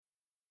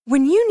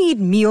When you need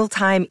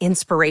mealtime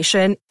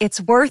inspiration,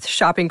 it's worth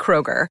shopping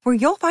Kroger, where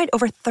you'll find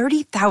over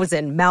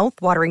 30,000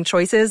 mouth-watering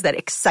choices that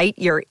excite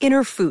your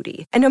inner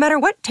foodie. And no matter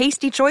what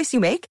tasty choice you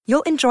make,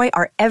 you'll enjoy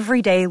our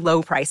everyday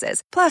low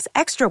prices, plus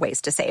extra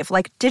ways to save,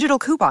 like digital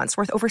coupons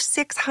worth over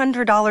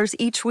 $600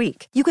 each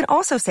week. You can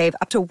also save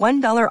up to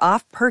 $1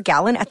 off per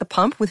gallon at the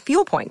pump with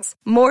fuel points.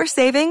 More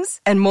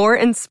savings and more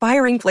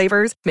inspiring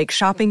flavors make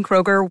shopping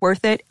Kroger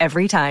worth it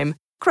every time.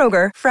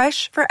 Kroger,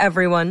 fresh for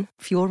everyone.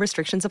 Fuel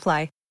restrictions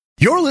apply.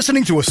 You're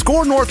listening to a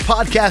Score North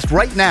podcast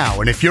right now,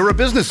 and if you're a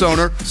business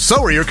owner, so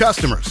are your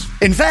customers.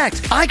 In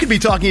fact, I could be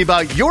talking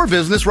about your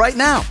business right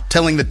now,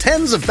 telling the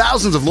tens of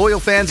thousands of loyal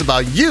fans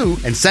about you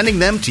and sending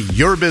them to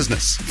your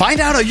business. Find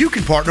out how you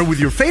can partner with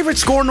your favorite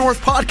Score North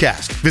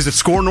podcast. Visit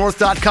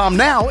scorenorth.com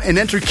now and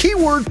enter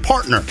keyword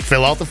partner.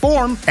 Fill out the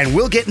form, and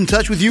we'll get in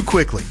touch with you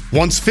quickly.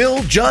 Once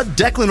Phil, Judd,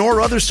 Declan, or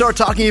others start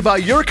talking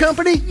about your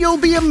company, you'll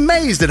be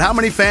amazed at how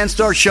many fans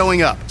start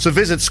showing up. So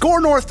visit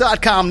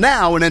scorenorth.com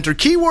now and enter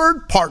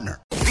keyword partner.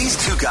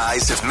 These two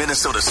guys have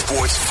Minnesota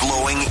sports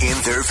flowing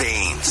in their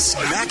veins.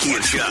 Mackie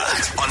and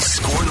Judd on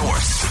Score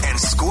North and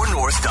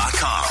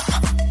scorenorth.com.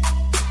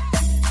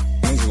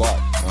 It means a lot,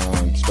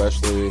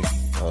 especially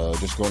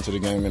just going to the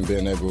game and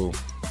being able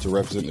to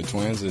represent the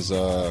Twins is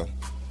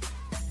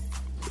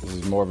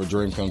more of a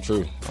dream come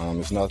true.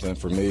 It's nothing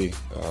for me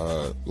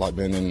like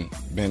being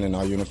in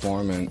our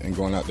uniform and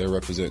going out there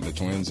representing the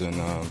Twins and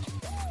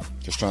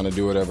just trying to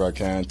do whatever I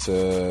can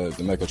to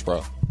make us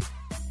proud.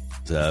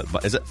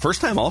 Is it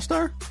first-time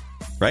All-Star,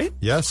 right?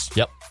 Yes.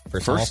 Yep.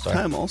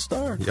 First-time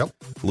All-Star. Yep.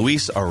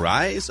 Luis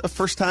Arraez, a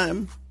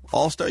first-time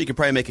All-Star. You could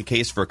probably make a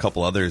case for a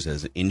couple others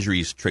as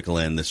injuries trickle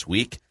in this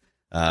week.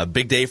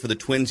 Big day for the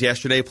Twins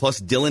yesterday, plus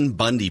Dylan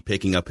Bundy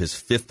picking up his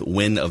 5th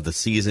win of the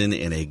season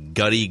in a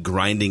gutty,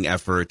 grinding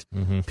effort,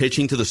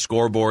 pitching to the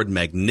scoreboard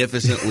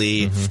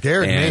magnificently,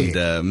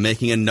 and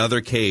making another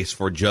case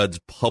for Judd's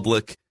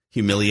public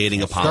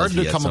humiliating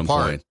apology at some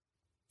point.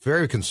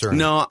 Very concerning.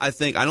 No, I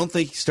don't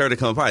think he started to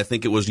come apart. I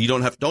think it was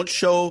don't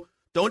show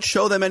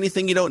them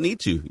anything you don't need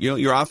to. You know,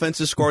 your offense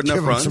has scored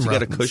enough runs. You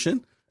got a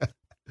cushion.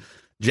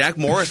 Jack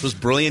Morris was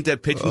brilliant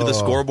at pitching to the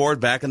scoreboard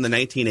back in the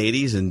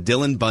 1980s, and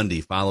Dylan Bundy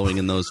following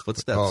in those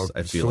footsteps.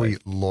 I feel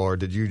sweet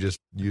Lord, did you just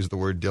use the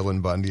word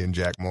Dylan Bundy and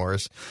Jack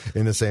Morris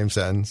in the same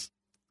sentence?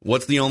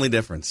 What's the only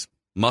difference?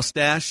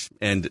 Mustache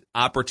and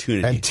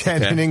opportunity. And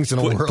 10 innings in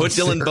a World Put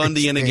Dylan Series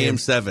Bundy in a Game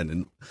 7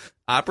 and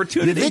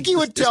opportunity. You think he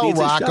would tell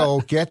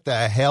Rocco, get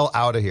the hell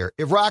out of here?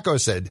 If Rocco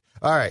said,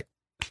 all right,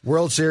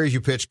 World Series,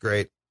 you pitched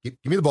great. Give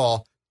me the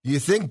ball. Do you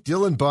think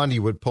Dylan Bundy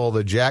would pull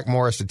the Jack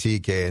Morris to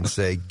TK and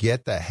say,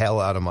 get the hell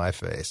out of my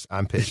face?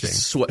 I'm pitching.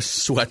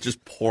 Sweat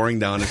just pouring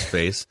down his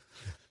face.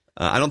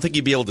 I don't think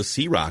he'd be able to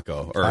see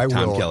Rocco or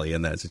Tom Kelly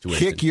in that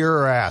situation. Kick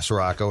your ass,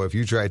 Rocco, if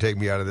you try to take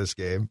me out of this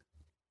game.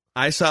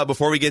 I saw,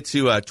 before we get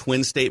to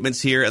Twin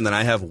statements here, and then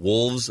I have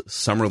Wolves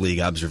Summer League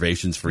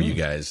observations for you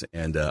guys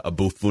and a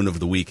buffoon of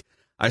the week.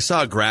 I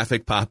saw a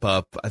graphic pop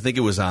up. I think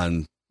it was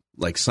on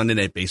like Sunday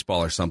Night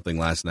Baseball or something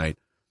last night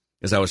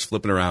as I was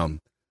flipping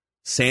around.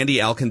 Sandy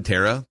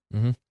Alcantara,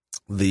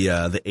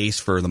 the ace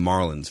for the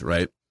Marlins,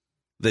 right?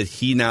 That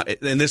he now,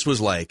 and this was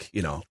like,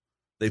 you know,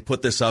 they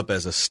put this up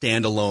as a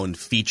standalone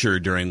feature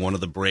during one of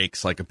the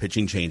breaks, like a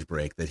pitching change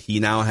break, that he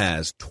now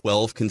has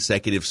 12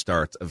 consecutive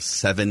starts of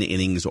 7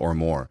 innings or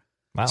more.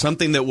 Wow.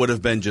 Something that would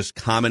have been just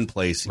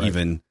commonplace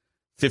even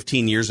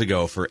 15 years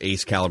ago for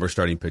ace caliber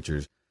starting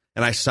pitchers.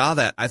 And I saw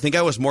that. I think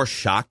I was more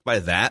shocked by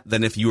that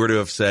than if you were to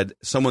have said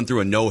someone threw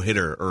a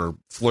no-hitter or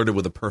flirted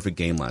with a perfect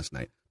game last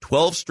night.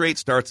 12 straight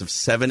starts of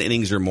 7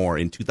 innings or more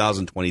in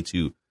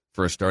 2022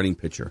 for a starting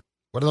pitcher.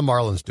 What are the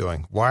Marlins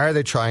doing? Why are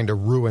they trying to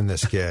ruin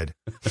this kid?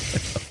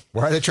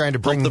 Why are they trying to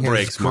bring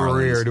his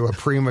career to a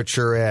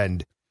premature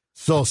end?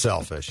 So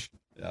selfish.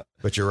 Yeah.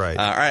 But you're right.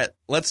 All right,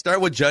 let's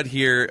start with Judd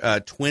here.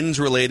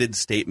 Twins-related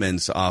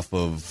statements off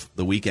of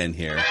the weekend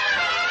here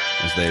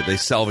as they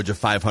salvage a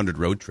 500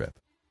 road trip.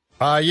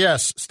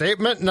 Yes.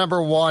 Statement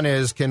number 1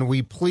 is, can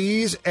we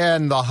please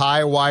end the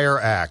High Wire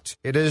Act?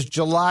 It is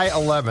July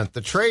 11th. The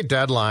trade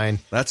deadline.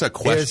 That's a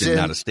question,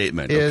 not a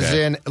statement.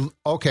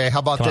 Okay, how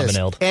about this?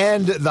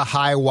 End the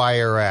High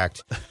Wire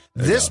Act.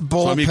 This bullpen.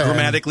 So I'll be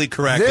grammatically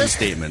correct in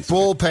statements. This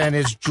bullpen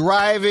is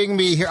driving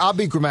me here. I'll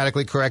be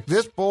grammatically correct.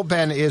 This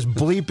bullpen is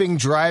bleeping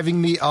driving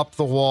me up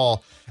the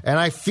wall. And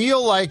I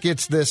feel like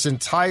it's this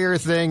entire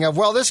thing of,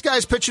 well, this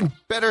guy's pitching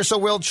better, so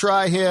we'll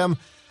try him.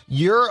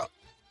 Your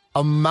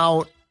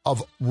amount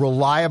of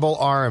reliable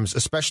arms,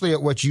 especially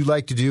at what you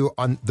like to do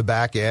on the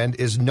back end,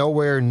 is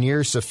nowhere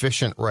near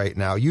sufficient right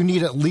now. You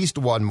need at least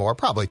one more,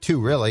 probably 2,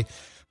 really.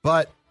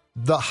 But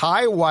the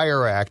High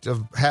Wire Act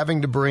of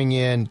having to bring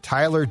in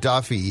Tyler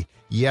Duffy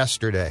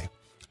yesterday,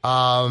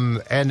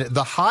 and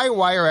the High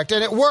Wire Act,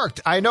 and it worked.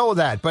 I know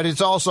that, but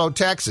it's also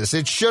Texas.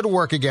 It should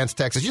work against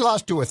Texas. You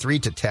lost 2 or 3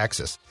 to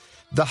Texas.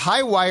 The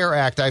High Wire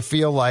Act, I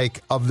feel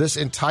like, of this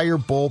entire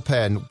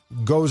bullpen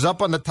goes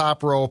up on the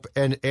top rope,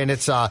 and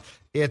it's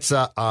it's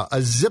a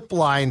zip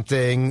line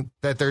thing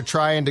that they're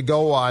trying to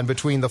go on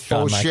between the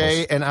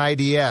Fauché and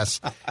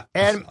IDS.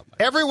 And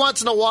every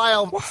once in a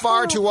while,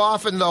 far too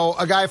often, though,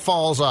 a guy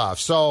falls off.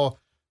 So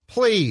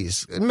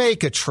please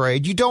make a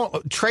trade.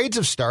 Trades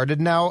have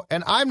started now,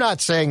 and I'm not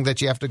saying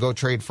that you have to go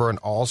trade for an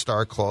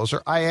all-star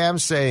closer. I am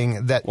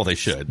saying that. Well, they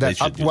should.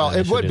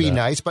 It would be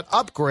nice, but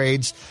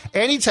upgrades,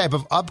 any type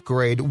of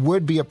upgrade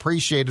would be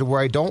appreciated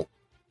where I don't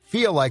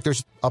feel like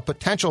there's a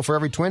potential for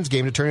every Twins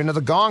game to turn into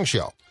the Gong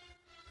Show.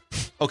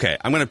 Okay,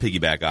 I'm going to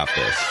piggyback off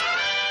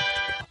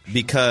this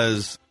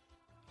because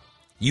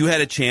you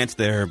had a chance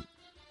there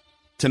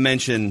to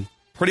mention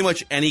pretty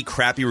much any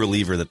crappy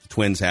reliever that the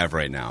Twins have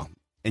right now.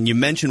 And you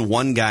mentioned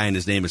one guy, and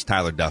his name is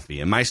Tyler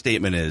Duffey. And my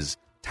statement is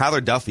Tyler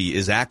Duffey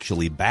is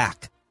actually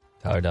back.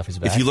 Tyler Duffey's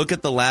back. If you look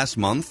at the last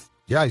month.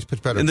 Yeah, he's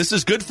pitched better. And this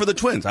is good for the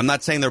Twins. I'm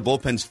not saying their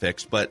bullpen's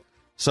fixed, but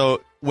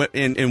so,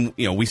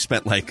 we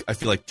spent I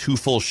feel like 2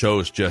 full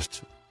shows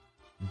just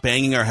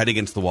banging our head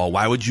against the wall.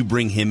 Why would you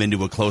bring him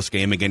into a close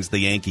game against the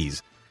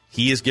Yankees?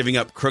 He is giving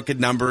up crooked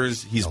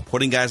numbers. He's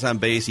putting guys on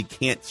base. He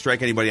can't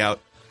strike anybody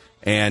out.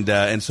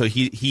 And so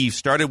he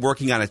started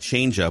working on a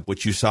changeup,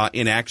 which you saw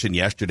in action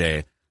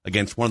yesterday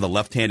against one of the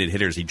left-handed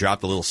hitters. He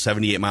dropped a little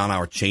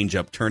 78-mile-an-hour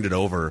changeup, turned it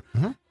over,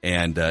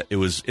 and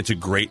it's a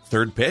great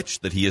third pitch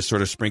that he has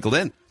sort of sprinkled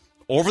in.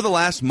 Over the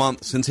last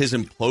month, since his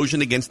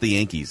implosion against the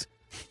Yankees,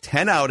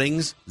 10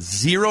 outings,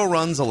 0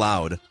 runs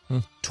allowed,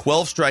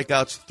 12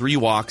 strikeouts, 3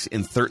 walks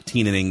in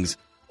 13 innings,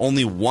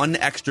 only 1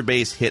 extra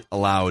base hit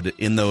allowed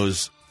in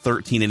those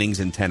 13 innings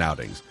and 10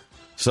 outings.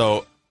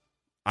 So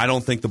I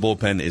don't think the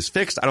bullpen is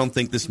fixed. I don't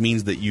think this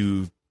means that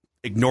you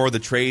ignore the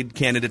trade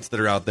candidates that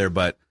are out there,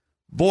 but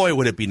boy,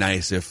 would it be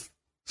nice if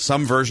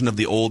some version of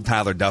the old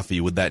Tyler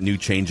Duffey with that new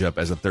changeup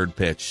as a third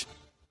pitch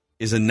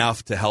is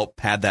enough to help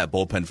pad that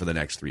bullpen for the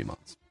next 3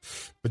 months.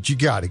 But you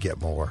got to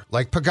get more.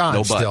 Like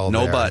Pagan's still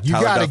there. No but. You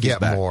got to get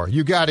back. more.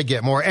 You got to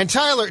get more. And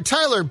Tyler,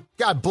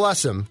 God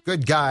bless him,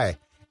 good guy,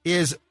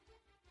 is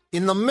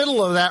in the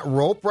middle of that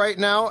rope right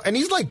now, and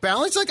he's like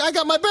balanced. Like, I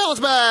got my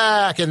balance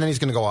back, and then he's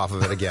going to go off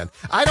of it again.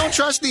 I don't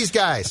trust these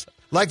guys.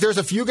 Like, there's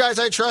a few guys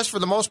I trust. For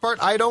the most part,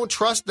 I don't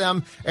trust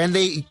them, and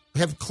they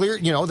have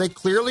they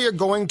clearly are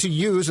going to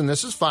use, and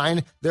this is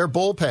fine, their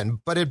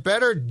bullpen. But it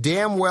better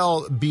damn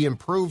well be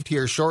improved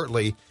here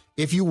shortly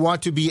if you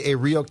want to be a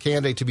real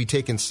candidate to be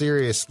taken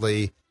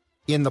seriously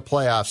in the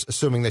playoffs,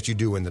 assuming that you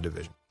do win the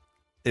division.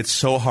 It's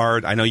so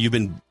hard. I know you've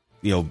been,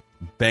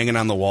 banging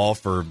on the wall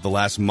for the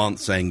last month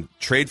saying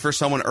trade for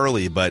someone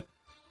early, but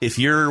if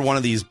you're one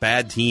of these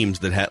bad teams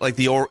that had, like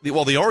the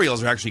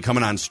Orioles are actually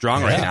coming on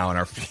strong right now and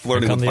are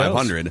flirting with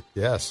 500.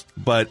 Yes.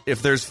 But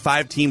if there's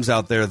 5 teams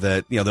out there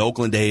that, the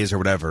Oakland A's or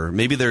whatever,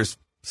 maybe there's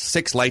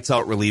 6 lights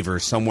out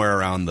relievers somewhere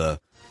around the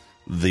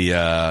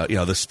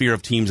sphere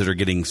of teams that are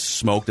getting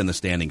smoked in the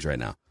standings right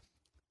now.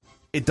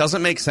 It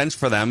doesn't make sense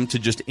for them to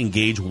just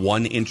engage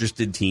one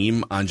interested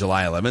team on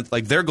July 11th.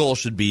 Like, their goal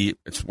should be,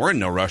 we're in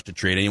no rush to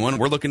trade anyone.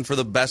 We're looking for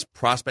the best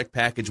prospect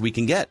package we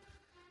can get.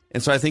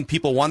 And so I think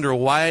people wonder,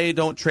 why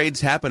don't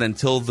trades happen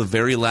until the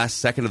very last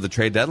second of the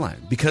trade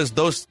deadline? Because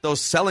those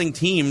selling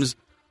teams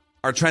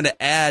are trying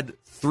to add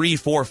 3,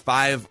 4,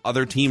 5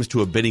 other teams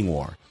to a bidding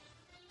war.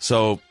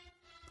 So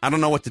I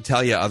don't know what to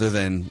tell you other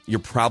than you're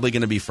probably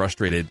going to be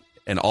frustrated,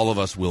 and all of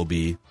us will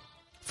be,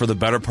 for the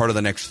better part of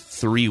the next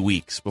 3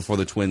 weeks before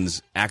the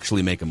Twins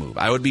actually make a move.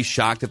 I would be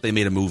shocked if they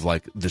made a move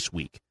like this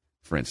week,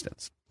 for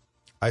instance.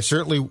 I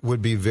certainly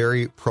would be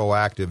very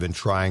proactive in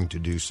trying to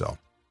do so.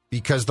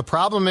 Because the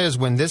problem is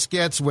when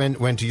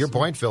to your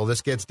point, Phil,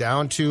 this gets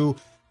down to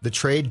the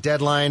trade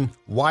deadline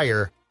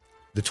wire,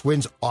 the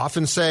Twins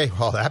often say,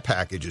 well, that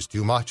package is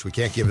too much. We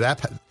can't give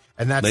that.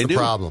 And that's the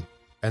problem.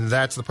 And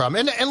that's the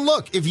problem. And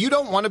look, if you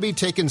don't want to be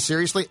taken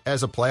seriously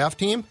as a playoff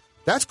team,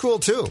 that's cool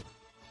too.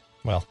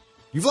 Well,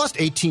 you've lost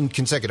 18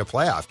 consecutive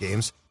playoff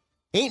games.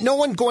 Ain't no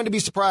one going to be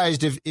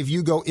surprised if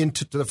you go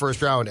into the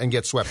first round and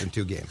get swept in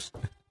 2 games.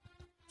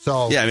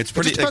 So yeah, it's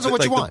pretty. It depends on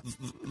what you want.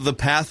 The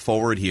path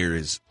forward here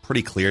is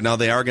pretty clear. Now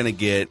they are going to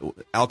get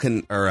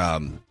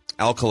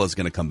Alcala's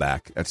going to come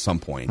back at some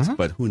point,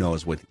 but who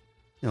knows what?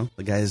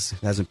 The guy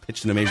hasn't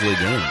pitched in a major league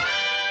game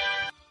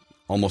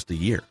almost a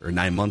year or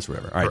 9 months, or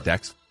whatever. All right,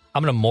 Dex.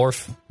 I'm going to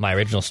morph my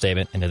original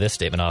statement into this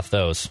statement off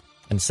those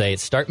and say,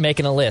 start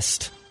making a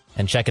list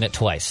and checking it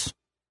twice.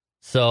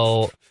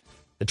 So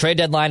the trade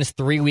deadline is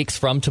 3 weeks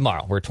from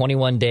tomorrow. We're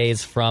 21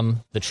 days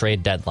from the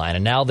trade deadline.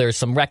 And now there's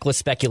some reckless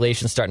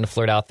speculation starting to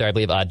flirt out there. I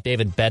believe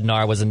David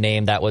Bednar was a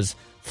name that was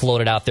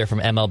floated out there from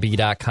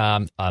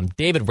MLB.com.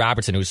 David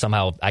Robertson, who's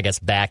somehow, I guess,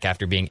 back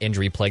after being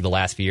injury-plagued the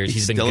last few years.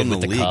 He's been good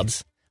with the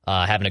Cubs,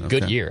 having a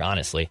good year,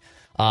 honestly.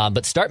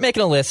 But start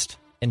making a list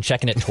and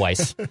checking it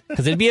twice,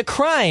 because it'd be a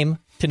crime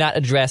to not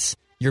address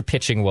your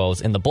pitching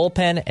woes in the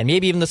bullpen and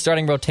maybe even the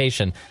starting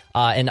rotation.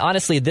 And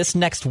honestly, this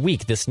next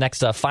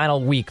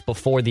final week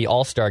before the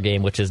All-Star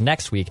game, which is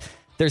next week,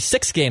 there's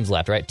 6 games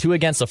left, right? 2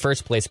 against the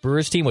first-place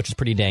Brewers team, which is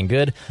pretty dang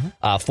good.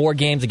 4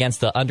 games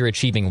against the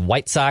underachieving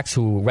White Sox,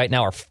 who right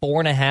now are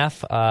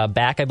 4.5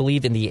 back, I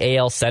believe, in the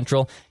AL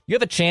Central. You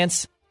have a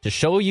chance to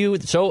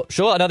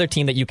show another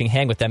team that you can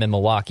hang with them in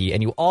Milwaukee,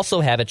 and you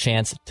also have a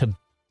chance to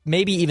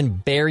maybe even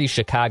bury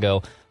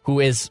Chicago, who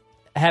is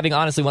having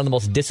honestly one of the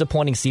most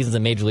disappointing seasons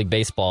in Major League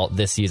Baseball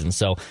this season.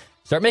 So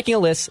start making a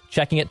list,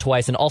 checking it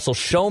twice, and also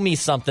show me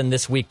something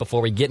this week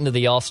before we get into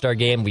the All-Star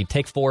game. We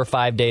take 4 or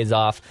 5 days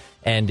off,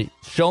 and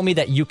show me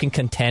that you can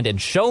contend,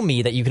 and show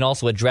me that you can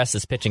also address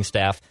this pitching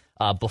staff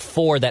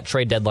before that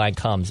trade deadline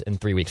comes in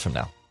 3 weeks from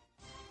now.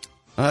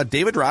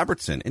 David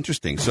Robertson,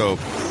 interesting. So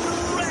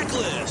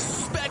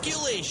Reckless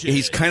speculation.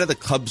 he's kind of the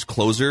Cubs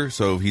closer,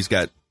 so he's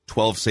got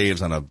 12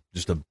 saves on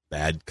just a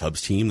bad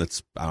Cubs team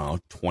that's, I don't know,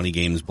 20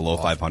 games below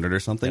 500 or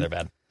something. Yeah,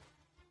 they're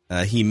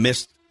bad. He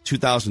missed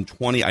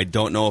 2020. I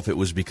don't know if it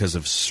was because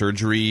of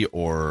surgery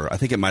or I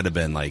think it might have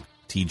been like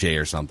TJ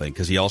or something,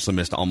 because he also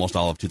missed almost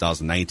all of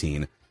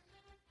 2019.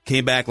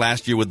 Came back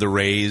last year with the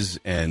Rays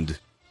and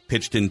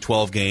pitched in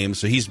 12 games.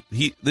 So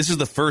this is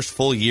the first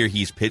full year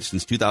he's pitched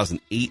since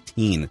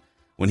 2018,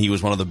 when he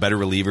was one of the better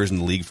relievers in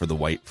the league for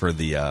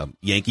the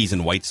Yankees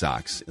and White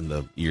Sox in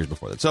the years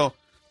before that. So,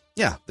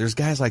 yeah, there's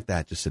guys like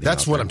that just sitting.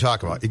 That's out what there. I'm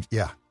talking about.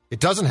 It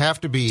doesn't have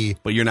to be.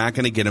 But you're not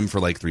going to get him for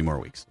like 3 more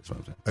weeks. That's what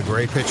I'm saying. A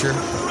great pitcher,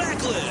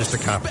 just a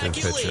competent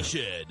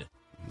pitcher.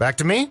 Back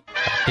to me.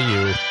 Back to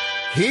you.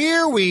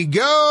 Here we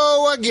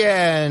go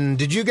again.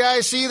 Did you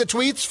guys see the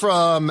tweets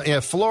from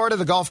Florida,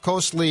 the Gulf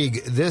Coast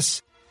League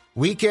this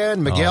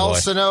weekend? Miguel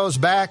Sano's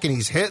back, and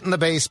he's hitting the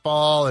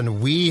baseball,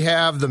 and we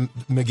have the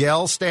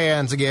Miguel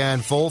stands again,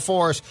 full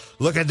force.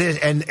 Look at this,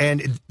 and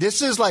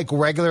this is like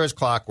regular as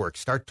clockwork.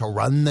 Start to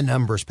run the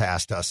numbers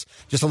past us.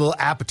 Just a little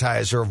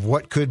appetizer of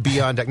what could be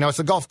on deck. Now, it's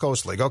the Gulf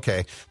Coast League,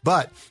 okay,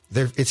 but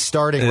it's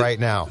starting right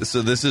now.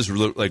 So this is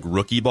like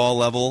rookie ball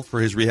level for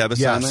his rehab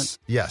assignment?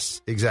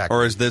 Yes, exactly.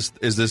 Or is this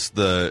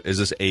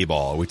A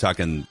ball? Are we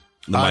talking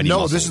the Mighty No,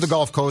 Muscles? this is the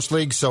Gulf Coast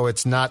League, so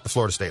it's not the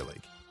Florida State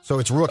League. So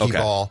it's rookie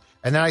ball.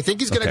 And then I think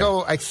he's going to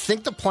go, I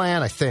think the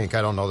plan, I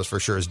don't know this for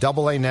sure, is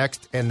Double-A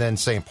next and then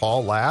St.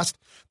 Paul last.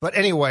 But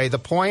anyway, the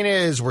point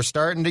is we're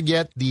starting to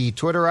get the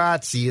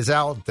Twitterazzi is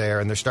out there,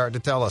 and they're starting to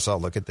tell us,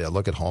 look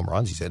at home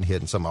runs. He's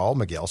hitting some,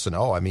 Miguel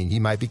Sano. I mean, he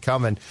might be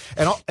coming.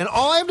 And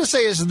all I have to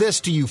say is this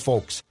to you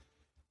folks.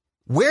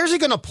 Where's he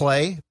going to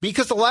play?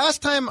 Because the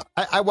last time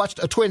I watched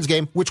a Twins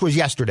game, which was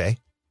yesterday,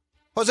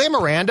 Jose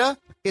Miranda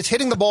is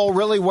hitting the ball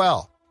really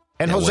well.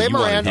 And Jose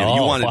Miranda,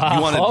 you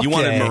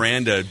wanted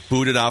Miranda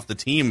booted off the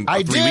team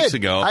 3 weeks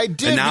ago. I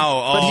did. And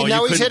now,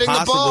 now he's hitting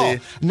the ball.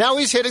 Now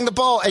he's hitting the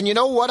ball. And you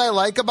know what I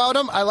like about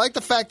him? I like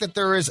the fact that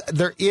there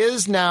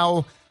is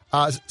now,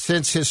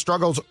 since his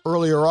struggles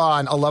earlier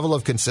on, a level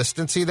of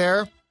consistency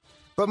there.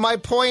 But my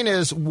point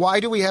is, why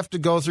do we have to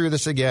go through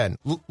this again?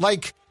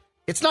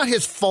 It's not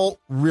his fault,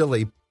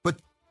 really. But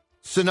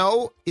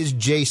Sano is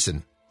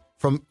Jason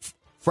from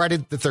Friday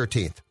the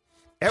 13th.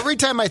 Every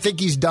time I think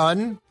he's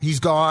done, he's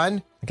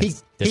gone.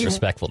 He's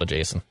disrespectful to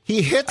Jason.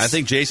 He hits. I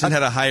think Jason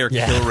had a higher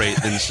kill rate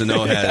than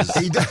Sano has.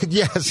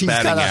 Yes, he's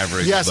batting kinda,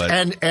 average. Yes, but.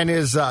 and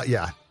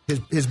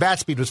his bat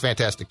speed was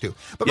fantastic too.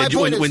 But my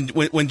point is,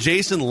 when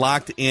Jason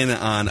locked in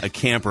on a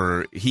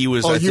camper, he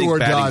was I you think were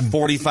batting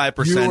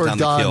 45% on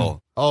the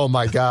kill. Oh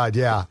my God,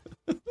 yeah.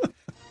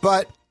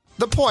 But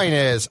the point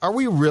is, are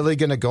we really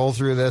going to go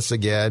through this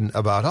again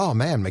about,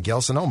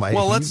 Miguel Sano might?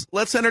 Well,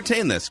 let's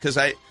entertain this because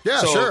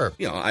sure.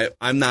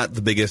 I'm not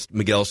the biggest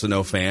Miguel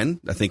Sano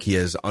fan. I think he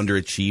has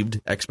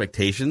underachieved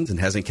expectations and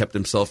hasn't kept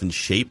himself in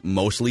shape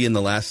mostly in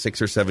the last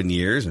 6 or 7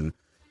 years. And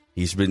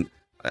he's been,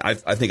 I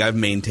think I've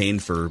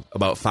maintained for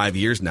about 5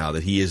 years now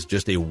that he is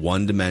just a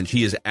one-dimension.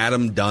 He is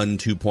Adam Dunn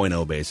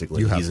 2.0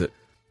 basically.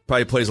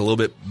 Probably plays a little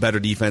bit better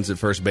defense at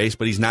first base,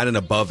 but he's not an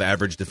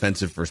above-average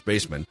defensive first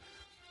baseman.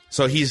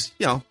 So he's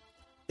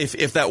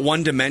If that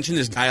one dimension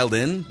is dialed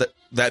in,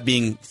 that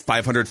being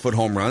 500-foot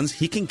home runs,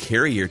 he can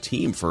carry your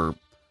team for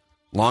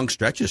long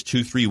stretches,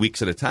 2-3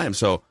 weeks at a time.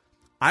 So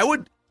I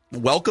would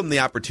welcome the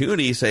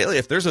opportunity. Say,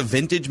 if there's a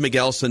vintage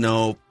Miguel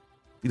Sano,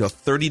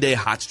 30-day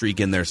hot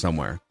streak in there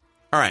somewhere.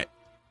 All right,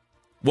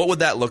 what would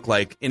that look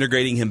like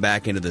integrating him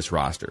back into this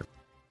roster?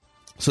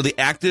 So the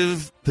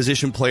active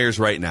position players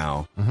right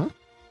now. Mm-hmm.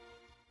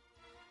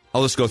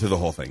 I'll just go through the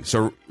whole thing.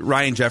 So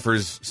Ryan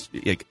Jeffers,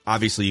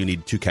 obviously you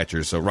need 2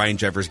 catchers. So Ryan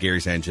Jeffers,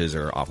 Gary Sanchez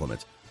are off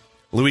limits.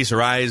 Luis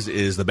Arraez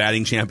is the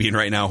batting champion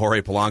right now.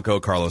 Jorge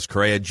Polanco, Carlos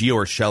Correa, Gio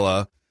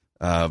Urshela.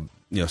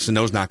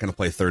 Sano's not going to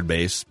play third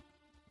base.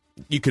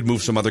 You could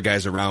move some other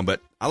guys around, but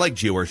I like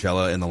Gio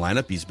Urshela in the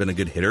lineup. He's been a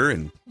good hitter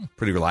and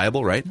pretty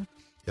reliable, right?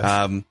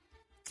 Yes.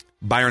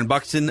 Byron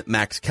Buxton,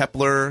 Max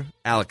Kepler,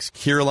 Alex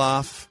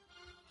Kirilloff.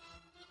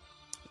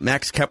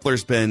 Max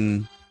Kepler's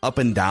been up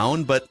and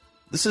down, but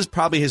this is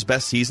probably his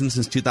best season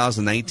since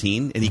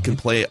 2019, and he can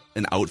play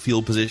an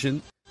outfield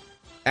position.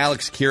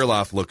 Alex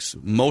Kirilloff looks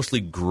mostly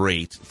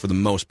great for the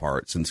most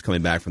part since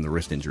coming back from the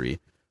wrist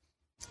injury.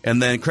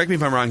 And then, correct me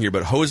if I'm wrong here,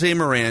 but Jose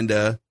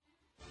Miranda,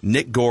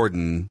 Nick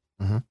Gordon,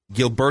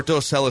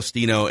 Gilberto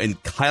Celestino,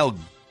 and Kyle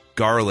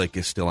Garlick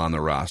is still on the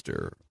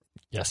roster.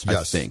 Yes.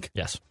 I think.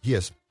 Yes. He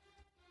is.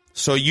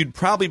 So you'd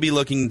probably be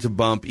looking to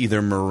bump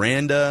either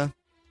Miranda.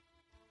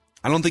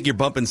 I don't think you're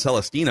bumping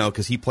Celestino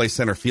because he plays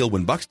center field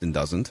when Buxton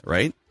doesn't,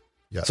 right?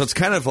 Yes. So it's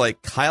kind of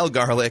like Kyle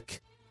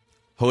Garlick,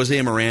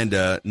 Jose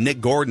Miranda,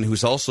 Nick Gordon,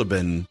 who's also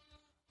been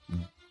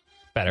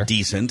better,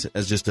 decent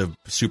as just a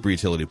super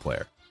utility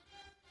player.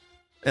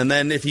 And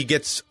then if he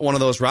gets one of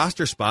those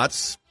roster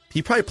spots,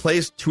 he probably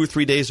plays 2 or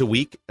 3 days a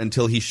week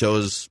until he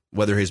shows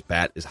whether his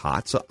bat is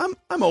hot. So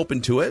I'm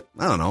open to it.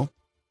 I don't know.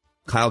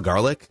 Kyle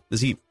Garlick,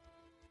 is he?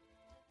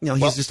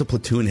 He's just a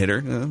platoon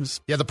hitter.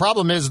 Yeah, the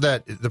problem is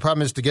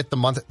to get the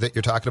month that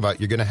you're talking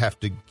about, you're going to have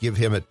to give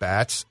him at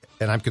bats,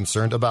 and I'm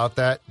concerned about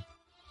that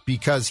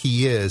because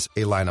he is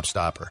a lineup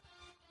stopper.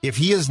 If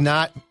he is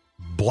not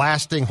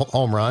blasting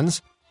home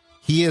runs,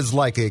 he is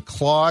like a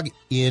clog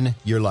in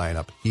your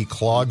lineup. He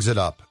clogs it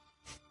up.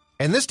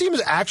 And this team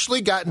has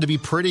actually gotten to be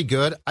pretty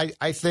good,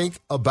 I think,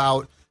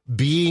 about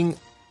being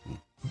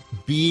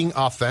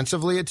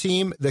offensively a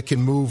team that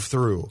can move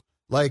through.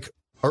 Like,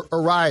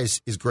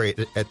 Arise is great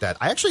at that.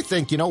 I actually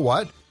think, you know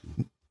what?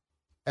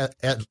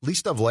 At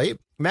least of late,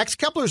 Max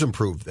Kepler's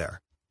improved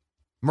there.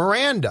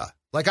 Miranda.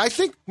 Like, I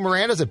think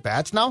Miranda's at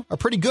bats now are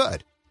pretty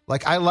good.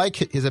 Like, I like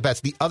his at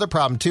bats. The other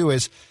problem, too,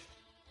 is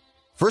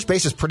first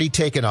base is pretty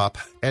taken up.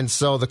 And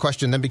so the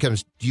question then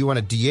becomes, do you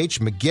want to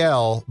DH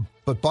Miguel?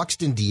 But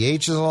Buxton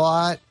DHs a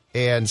lot.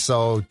 And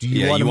so do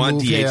you want to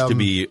move him DH to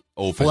be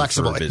open,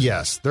 flexible?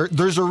 Yes.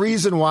 There's a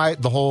reason why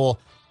the whole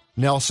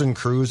Nelson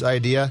Cruz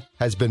idea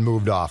has been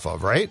moved off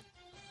of, right?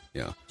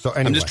 Yeah. So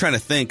anyway. I'm just trying to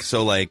think.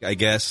 So, like, I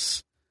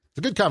guess it's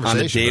a good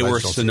conversation. On a day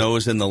where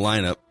Sano's in the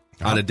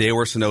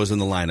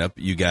lineup,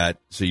 you got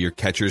your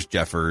catchers,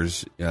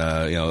 Jeffers.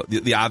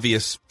 The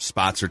obvious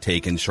spots are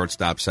taken: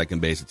 shortstop,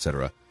 second base,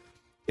 etc.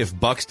 If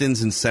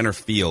Buxton's in center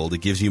field,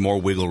 it gives you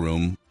more wiggle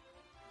room.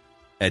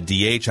 At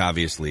DH,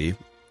 obviously,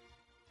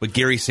 but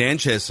Gary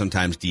Sanchez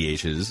sometimes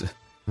DHs.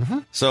 Mm-hmm.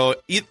 So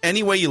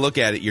any way you look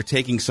at it, you're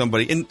taking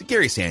somebody, and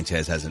Gary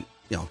Sanchez hasn't.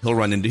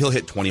 He'll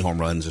hit 20 home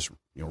runs just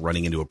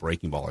running into a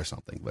breaking ball or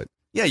something. But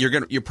yeah,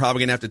 you're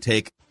probably gonna have to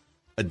take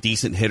a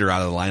decent hitter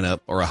out of the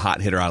lineup or a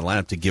hot hitter out of the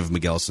lineup to give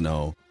Miguel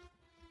Sano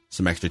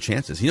some extra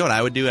chances. You know what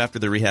I would do after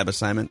the rehab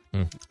assignment?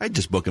 I'd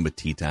just book him a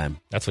tee time.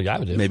 That's what I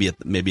would do. Maybe at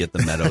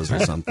the Meadows or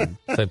something.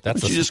 You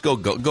just go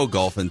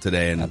golfing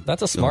today, and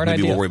that's a smart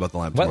maybe idea. We'll worry about the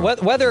lineup tomorrow.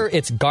 Whether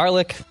it's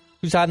Garlick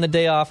who's having the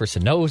day off or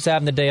Sano who's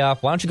having the day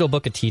off, why don't you go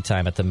book a tee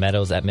time at the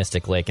Meadows at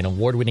Mystic Lake, an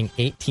award-winning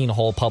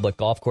 18-hole public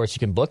golf course. You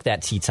can book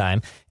that tee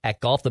time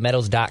at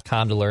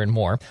golfthemeadows.com to learn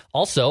more.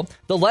 Also,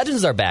 the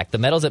Legends are back. The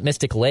Meadows at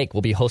Mystic Lake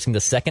will be hosting the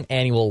second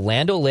annual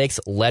Land O'Lakes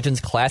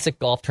Legends Classic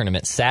Golf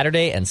Tournament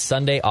Saturday and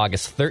Sunday,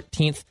 August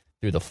 13th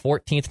through the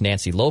 14th.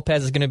 Nancy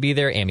Lopez is going to be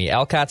there. Amy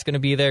Alcott's going to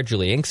be there.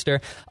 Julie Inkster.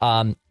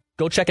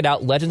 Go check it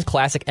out,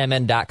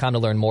 legendsclassicmn.com to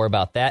learn more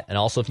about that. And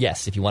also, if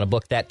you want to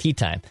book that tee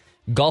time,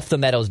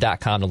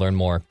 golfthemeadows.com to learn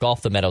more.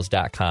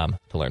 Golfthemeadows.com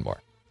to learn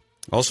more.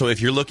 Also,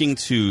 if you're looking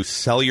to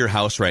sell your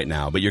house right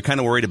now, but you're kind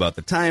of worried about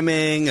the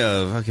timing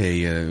of, we're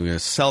going to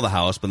sell the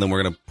house, but then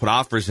we're going to put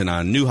offers in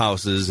on new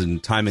houses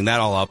and timing that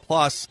all up.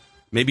 Plus,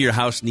 maybe your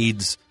house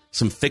needs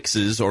some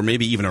fixes or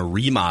maybe even a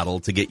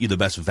remodel to get you the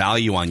best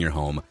value on your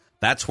home.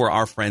 That's where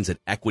our friends at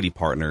Equity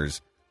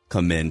Partners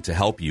come in to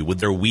help you with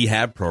their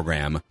WeHab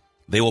program.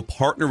 They will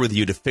partner with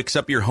you to fix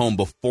up your home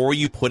before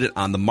you put it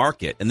on the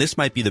market. And this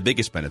might be the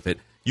biggest benefit.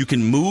 You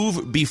can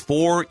move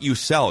before you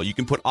sell. You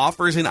can put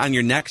offers in on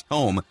your next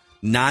home,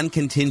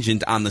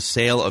 non-contingent on the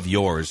sale of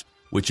yours,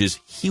 which is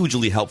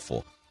hugely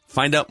helpful.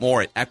 Find out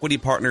more at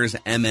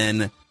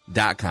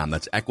equitypartnersmn.com.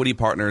 That's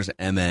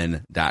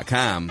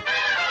equitypartnersmn.com.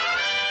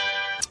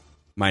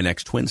 My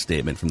next twin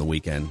statement from the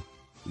weekend.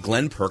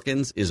 Glenn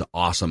Perkins is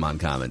awesome on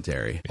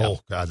commentary. Oh,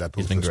 God, that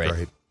booth was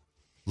great.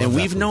 And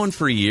we've known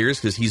for years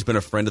because he's been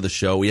a friend of the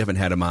show. We haven't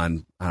had him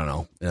on,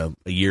 a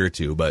year or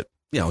two, but,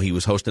 he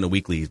was hosting a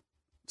weekly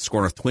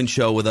Score North Twin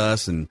show with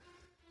us, and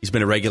he's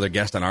been a regular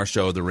guest on our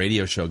show, the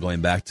radio show,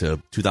 going back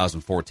to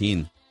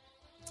 2014.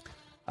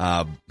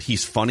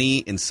 He's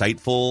funny,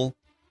 insightful.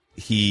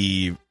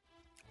 He's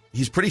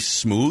pretty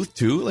smooth,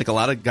 too. Like, a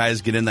lot of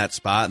guys get in that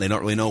spot, and they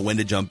don't really know when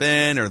to jump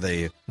in, or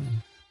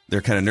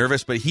they're kind of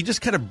nervous, but he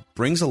just kind of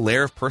brings a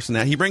layer of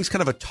personality. He brings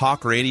kind of a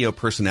talk radio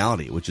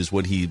personality, which is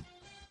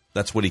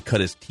that's what he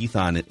cut his teeth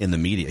on in the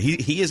media.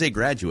 He is a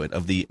graduate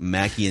of the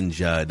Mackey and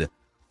Judd,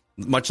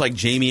 much like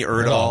Jamie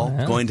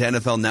Erdahl going to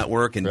NFL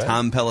Network and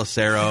Tom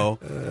Pelissero.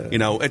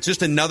 It's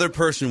just another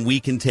person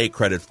we can take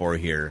credit for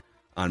here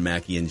on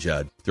Mackey and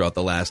Judd throughout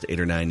the last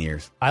 8 or 9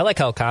 years. I like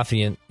how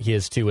confident he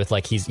is, too, with,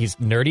 he's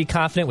nerdy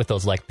confident with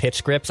those, pitch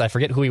scripts. I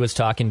forget who he was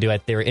talking to.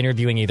 They were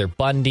interviewing either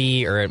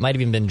Bundy or it might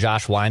have even been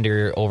Josh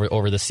Winder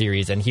over the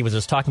series, and he was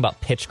just talking about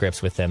pitch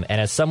scripts with him.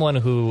 And as someone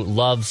who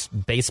loves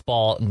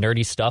baseball,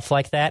 nerdy stuff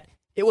like that,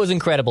 it was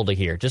incredible to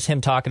hear. Just him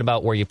talking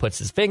about where he puts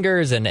his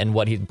fingers and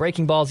what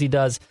breaking balls he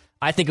does.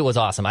 I think it was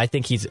awesome. I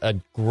think he's a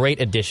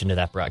great addition to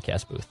that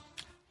broadcast booth.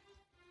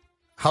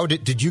 How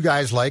did you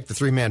guys like the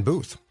three-man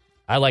booth?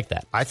 I like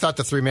that. I thought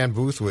the three-man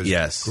booth was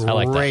great I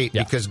like that.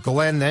 Yeah. because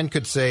Glenn then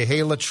could say, "Hey,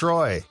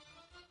 LaTroy,"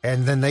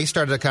 and then they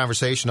started a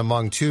conversation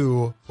among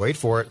two, wait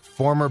for it,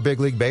 former big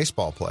league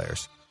baseball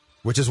players,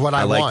 which is what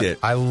I want. Liked it.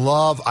 I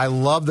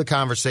love the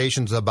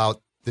conversations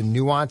about the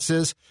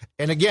nuances.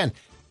 And again,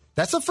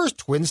 That's the first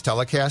Twins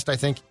telecast, I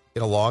think,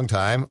 in a long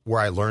time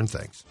where I learned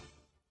things.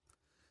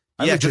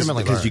 Yeah,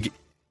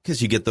 because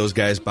you get those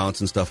guys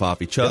bouncing stuff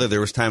off each other.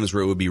 There was times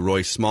where it would be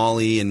Roy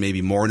Smalley and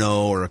maybe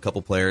Morneau or a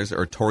couple players,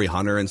 or Torrey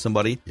Hunter and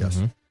somebody. Yes.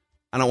 Mm-hmm.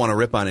 I don't want to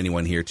rip on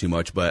anyone here too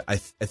much, but I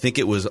think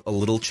it was a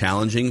little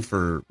challenging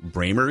for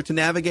Bramer to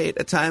navigate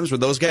at times where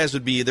those guys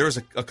would be. There was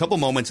a couple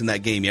moments in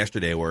that game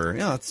yesterday where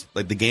it's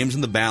like the game's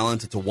in the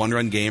balance. It's a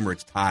one-run game or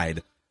it's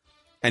tied.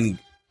 And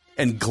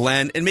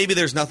Glenn, and maybe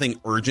there's nothing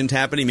urgent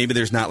happening. Maybe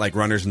there's not like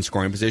runners in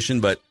scoring position,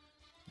 but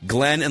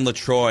Glenn and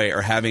LaTroy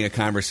are having a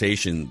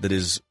conversation that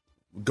is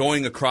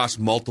going across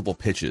multiple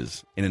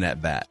pitches in an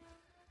at-bat.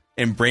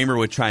 And Bramer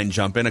would try and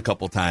jump in a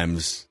couple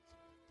times,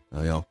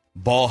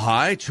 ball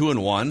high,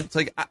 2-1. It's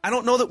like, I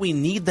don't know that we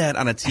need that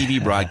on a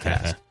TV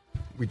broadcast.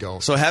 We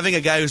don't. So having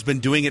a guy who's been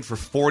doing it for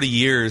 40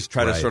 years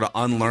try to sort of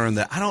unlearn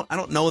that, I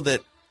don't know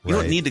that you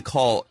don't need to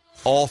call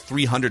all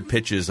 300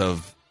 pitches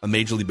of a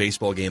Major League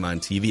Baseball game on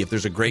TV if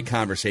there's a great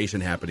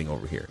conversation happening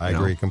over here. I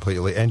agree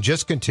completely. And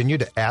just continue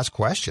to ask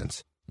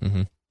questions.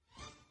 Mm-hmm.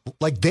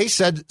 Like they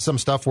said some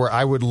stuff where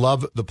I would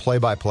love the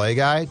play-by-play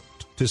guy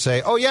to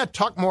say, oh, yeah,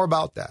 talk more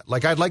about that.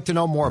 Like, I'd like to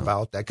know more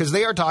about that because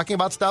they are talking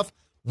about stuff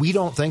we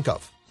don't think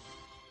of.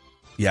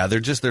 Yeah,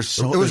 there's it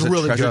was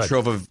really treasure good.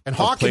 trove of and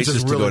Hawkins places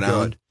is really to go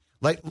down.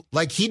 good.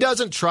 Like he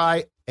doesn't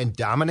try and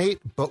dominate,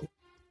 but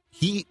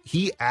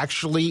he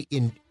actually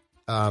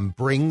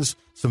brings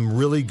some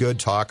really good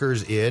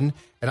talkers in.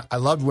 And I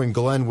loved when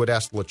Glenn would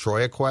ask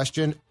LaTroy a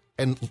question,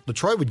 and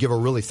LaTroy would give a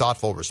really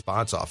thoughtful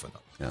response off of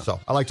them. Yeah. So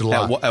I liked it a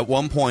lot. At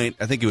one point,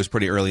 I think it was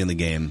pretty early in the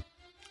game,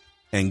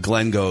 and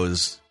Glenn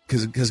goes,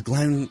 because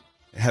Glenn,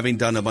 having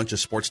done a bunch of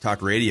sports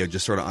talk radio,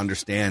 just sort of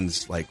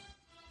understands like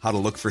how to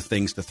look for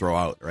things to throw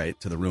out right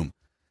to the room.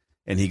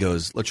 And he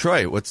goes,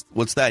 LaTroy,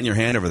 what's that in your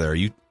hand over there?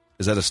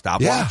 Is that a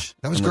stopwatch? Yeah,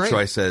 that was great.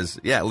 LaTroy says,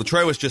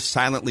 LaTroy was just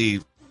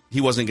silently, he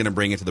wasn't going to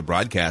bring it to the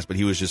broadcast, but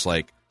he was just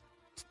like,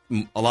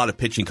 a lot of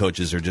pitching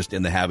coaches are just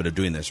in the habit of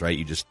doing this, right?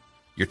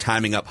 You're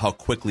timing up how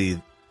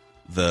quickly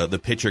the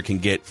pitcher can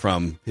get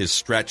from his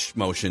stretch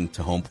motion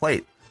to home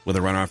plate with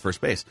a runner on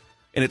first base.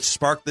 And it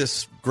sparked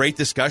this great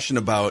discussion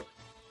about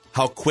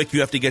how quick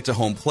you have to get to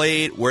home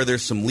plate, where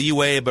there's some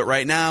leeway. But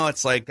right now,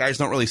 it's like guys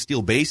don't really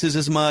steal bases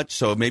as much,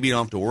 so maybe you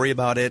don't have to worry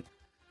about it.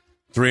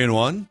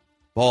 3-1,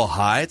 ball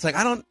high. It's like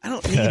I don't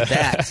need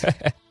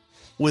that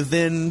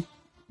within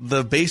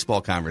the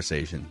baseball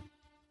conversation.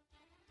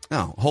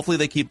 No, hopefully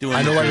they keep doing.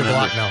 I know why you're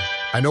blocked now.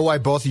 I know why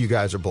both of you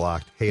guys are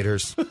blocked,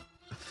 haters.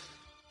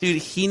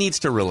 Dude, he needs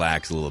to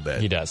relax a little bit.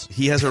 He does.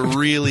 He has a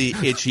really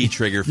itchy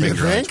trigger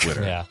finger on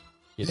Twitter. Yeah,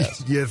 he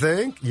does. You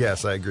think?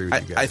 Yes, I agree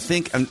with you guys. I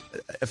think,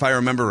 if I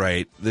remember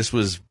right, this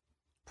was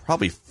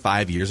probably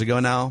 5 years ago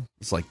now.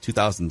 It's like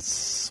 2000.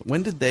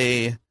 When did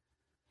they?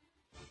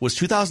 Was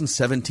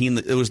 2017?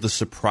 It was the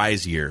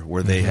surprise year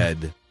where they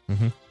had.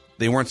 Mm-hmm.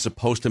 They weren't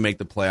supposed to make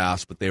the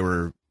playoffs, but they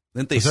were.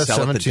 Didn't they sell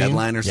 17? At the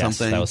deadline or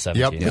something? That was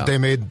 17. Yep, but they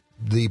made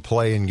the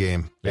play-in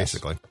game,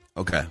 basically. Yes.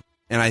 Okay.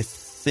 And I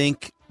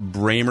think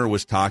Bramer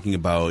was talking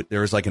about,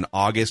 there was like an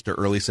August or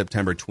early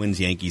September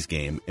Twins-Yankees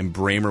game, and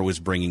Bramer was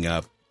bringing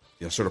up,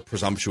 sort of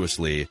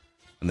presumptuously,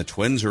 and the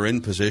Twins are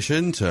in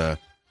position to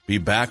be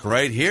back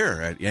right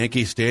here at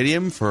Yankee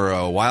Stadium for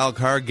a wild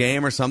card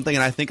game or something.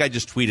 And I think I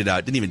just tweeted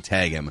out, didn't even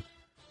tag him,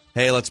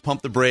 hey, let's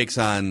pump the brakes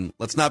on,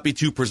 let's not be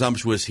too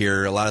presumptuous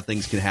here. A lot of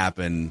things can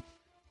happen.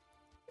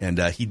 And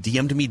he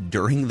DM'd me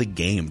during the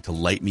game to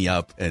light me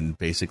up and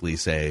basically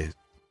say,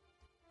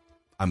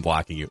 I'm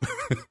blocking you.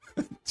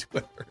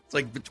 Twitter. It's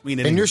like between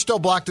And you're still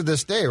blocked to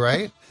this day,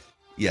 right?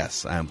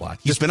 Yes, I am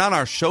blocked. He's been on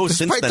our show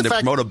since then to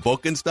promote a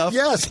book and stuff.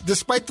 Yes,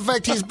 despite the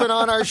fact he's been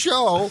on our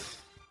show,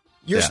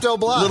 you're still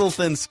blocked. Little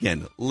thin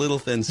skin.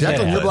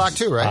 Declan, you're blocked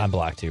too, right? I'm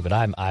blocked too, but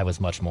I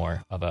was much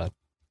more of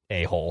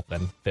a hole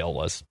than Phil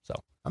was. So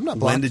I'm not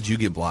blocked. When did you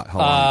get blocked? How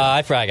long?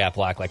 I probably got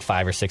blocked like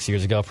 5 or 6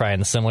 years ago, probably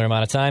in a similar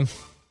amount of time.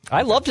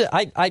 I loved it.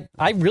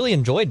 I really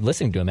enjoyed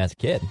listening to him as a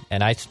kid,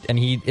 and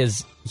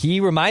he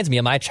reminds me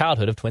of my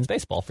childhood of Twins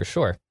baseball for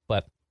sure.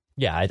 But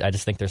yeah, I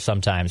just think there's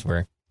some times where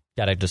you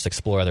gotta just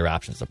explore other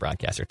options as a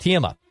broadcaster.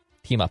 Team up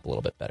a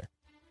little bit better.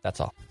 That's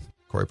all.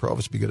 Corey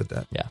Provis be good at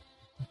that. Yeah,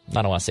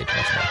 I don't want to say too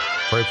much more.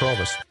 Corey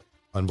Provis,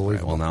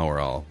 unbelievable. Right, well, now we're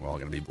all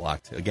going to be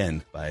blocked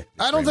again by.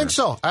 I don't think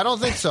so.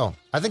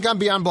 I think I'm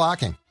beyond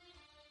blocking.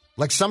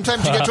 Like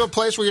sometimes you get to a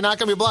place where you're not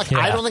going to be blocked. Yeah,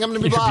 I don't think I'm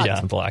going to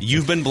be blocked.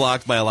 You've been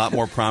blocked by a lot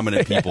more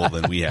prominent people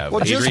than we have.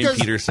 Well, Adrian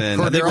Peterson.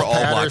 I think we're all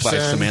blocked by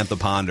Samantha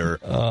Ponder.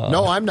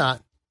 No, I'm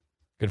not.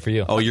 Good for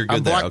you. Oh, you're good.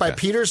 I'm blocked by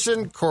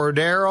Peterson,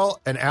 Cordero,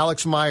 and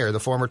Alex Meyer, the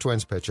former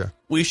Twins pitcher.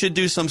 We should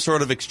do some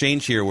sort of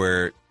exchange here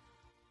where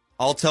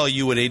I'll tell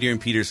you what Adrian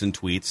Peterson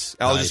tweets.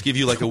 I'll just give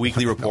you like a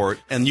weekly report,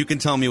 and you can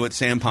tell me what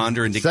Sam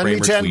Ponder and Dick Kramer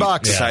tweet. Send me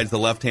 $10 besides the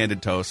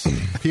left-handed toast.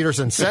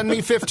 Peterson, send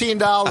me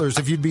 $15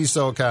 if you'd be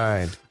so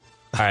kind.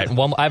 All right,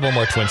 I have one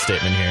more Twin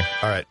statement here.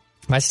 All right.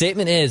 My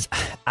statement is,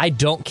 I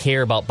don't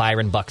care about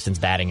Byron Buxton's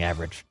batting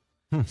average.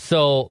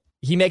 So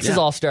he makes his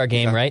All-Star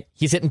game, right?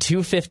 He's hitting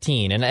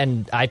 .215,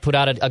 and I put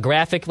out a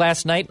graphic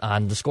last night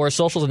on the Score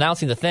socials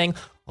announcing the thing.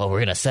 Oh, we're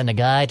going to send a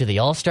guy to the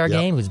All-Star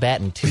game who's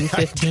batting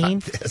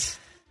 .215?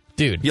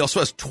 Dude. He also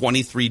has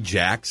 23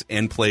 jacks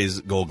and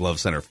plays Gold Glove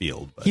center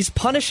field. But. He's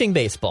punishing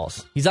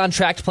baseballs. He's on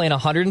track to play in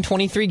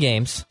 123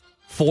 games,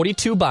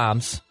 42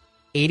 bombs,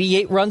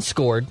 88 runs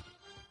scored,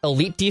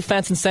 elite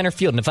defense in center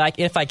field. And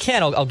if I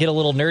can, I'll get a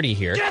little nerdy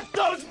here. Get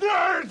those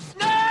nerds!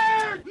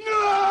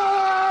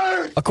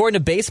 Nerds! According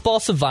to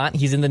Baseball Savant,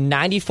 he's in the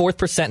 94th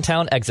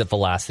percentile in exit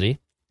velocity,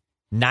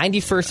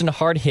 91st in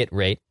hard hit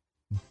rate,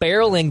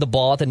 barreling the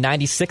ball at the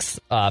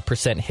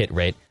 96th hit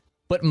rate.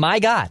 But my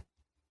God,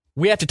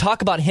 we have to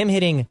talk about him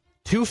hitting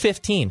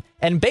 .215.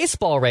 And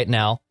baseball right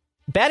now,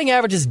 batting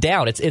average is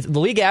down. It's the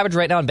league average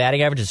right now in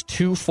batting average is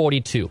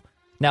 .242.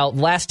 Now,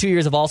 last 2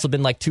 years have also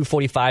been like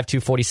 .245,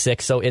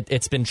 .246, so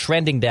it's been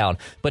trending down.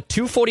 But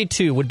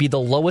 .242 would be the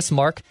lowest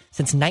mark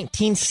since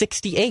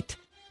 1968.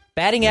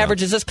 Batting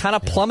average is just kind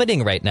of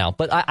plummeting right now.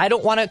 But I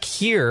don't want to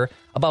hear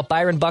about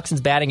Byron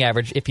Buxton's batting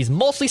average if he's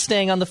mostly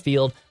staying on the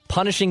field,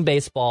 punishing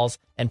baseballs,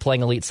 and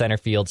playing elite center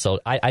field. So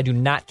I do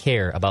not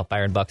care about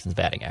Byron Buxton's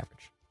batting average.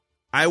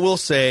 I will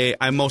say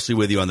I'm mostly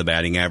with you on the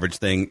batting average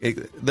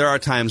thing. There are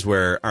times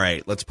where, all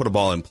right, let's put a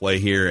ball in play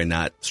here and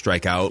not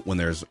strike out when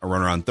there's a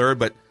runner on third.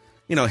 But,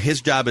 you know,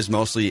 his job is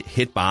mostly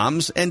hit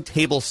bombs and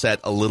table set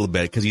a little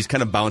bit because he's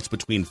kind of bounced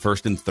between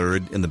first and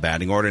third in the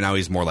batting order. Now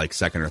he's more like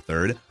second or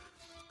third.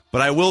 But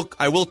I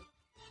will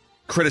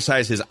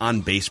criticize his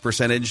on-base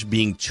percentage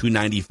being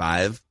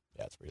 .295.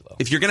 Yeah, it's pretty low.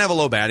 If you're going to have a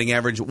low batting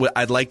average,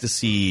 I'd like to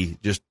see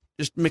just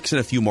mix in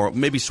a few more,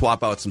 maybe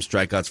swap out some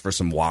strikeouts for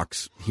some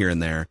walks here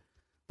and there.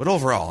 But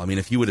overall, I mean,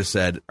 if you would have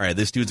said, all right,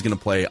 this dude's going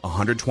to play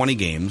 120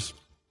 games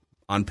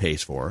on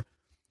pace for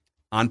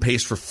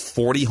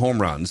 40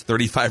 home runs,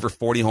 35 or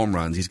 40 home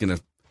runs, he's going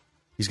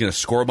to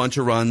score a bunch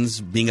of runs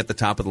being at the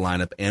top of the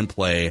lineup and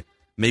play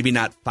maybe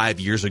not 5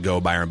 years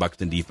ago Byron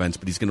Buxton defense,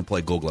 but he's going to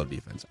play Gold Glove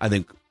defense. I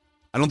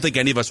don't think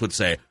any of us would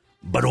say,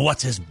 but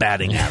what's his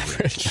batting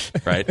average,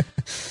 right?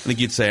 I think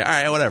you'd say, all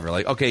right, whatever.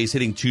 Like, okay, he's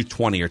hitting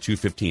 .220 or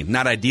 .215.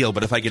 Not ideal,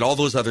 but if I get all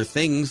those other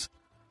things,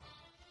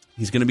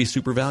 he's going to be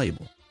super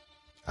valuable.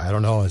 I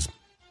don't know. It's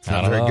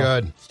not very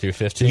good. It's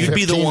 .215. You'd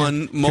be the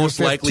one most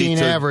likely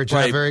to average.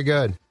 Not very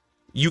good.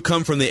 You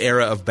come from the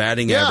era of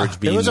batting average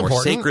being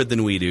more sacred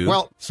than we do.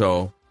 Well,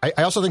 so I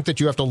also think that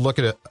you have to look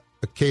at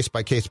a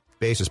case-by-case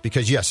basis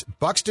because, yes,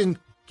 Buxton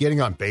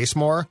getting on base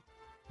more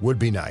would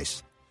be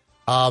nice.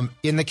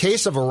 In the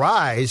case of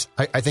Arise,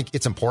 I think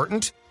it's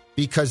important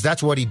because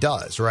that's what he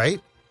does,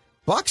 right?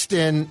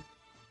 Buxton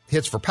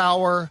hits for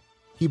power.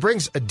 He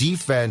brings a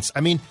defense.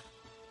 I mean,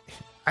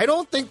 I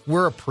don't think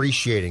we're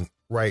appreciating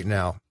right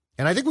now,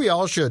 and I think we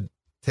all should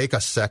take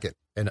a second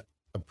and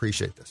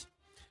appreciate this.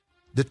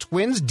 The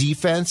Twins'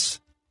 defense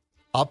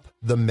up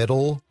the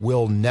middle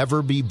will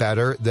never be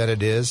better than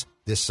it is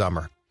this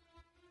summer.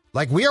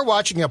 Like, we are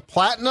watching a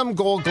platinum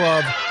Gold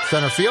Glove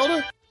center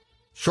fielder,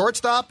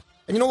 shortstop,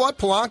 and you know what?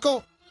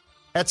 Polanco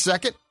at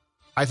second,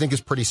 I think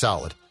is pretty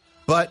solid.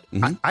 But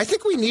I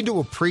think we need to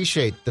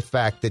appreciate the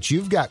fact that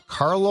you've got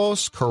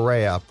Carlos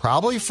Correa,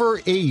 probably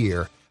for a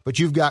year, but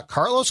you've got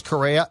Carlos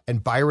Correa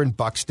and Byron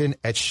Buxton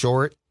at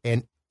short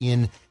and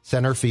in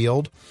center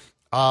field.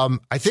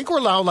 I think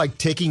we're now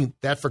taking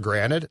that for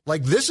granted.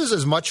 Like, this is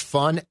as much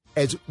fun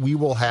as we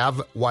will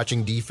have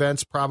watching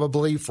defense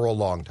probably for a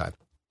long time.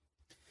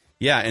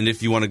 Yeah, and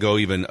if you want to go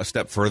even a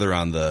step further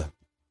on the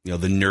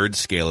nerd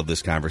scale of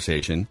this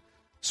conversation,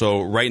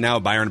 so right now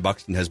Byron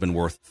Buxton has been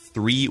worth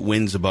 3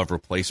 wins above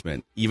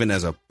replacement, even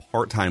as a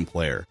part-time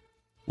player,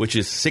 which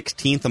is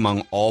 16th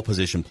among all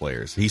position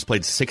players. He's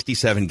played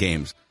 67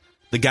 games.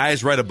 The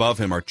guys right above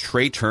him are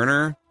Trey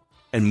Turner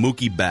and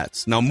Mookie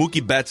Betts. Now,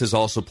 Mookie Betts has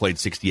also played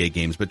 68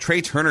 games, but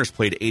Trey Turner's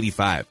played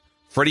 85.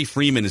 Freddie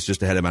Freeman is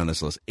just ahead of him on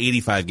this list,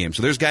 85 games.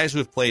 So there's guys who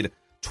have played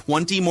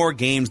 20 more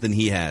games than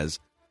he has,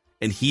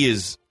 and he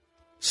is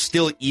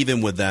still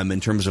even with them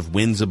in terms of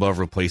wins above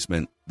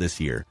replacement this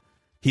year.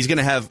 He's going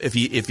to have, if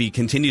he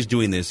continues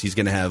doing this, he's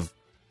going to have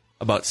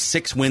about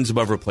 6 wins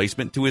above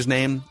replacement to his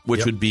name,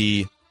 which would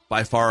be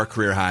by far a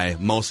career high,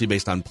 mostly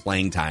based on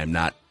playing time.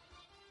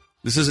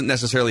 This isn't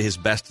necessarily his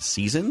best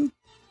season.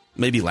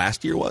 Maybe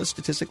last year was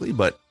statistically,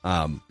 but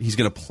he's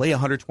going to play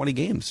 120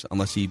 games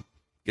unless he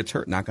gets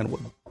hurt. Knock on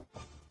wood.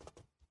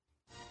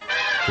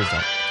 All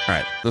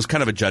right, that was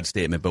kind of a Judd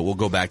statement, but we'll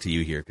go back to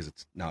you here because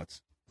it's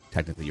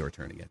technically your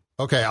turn again.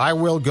 Okay, I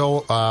will go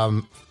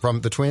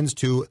from the Twins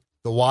to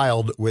the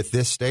Wild with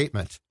this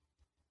statement.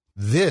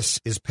 This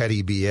is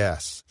petty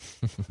BS.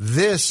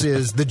 This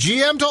is, the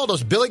GM told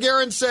us, Billy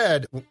Guerin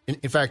said,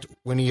 in fact,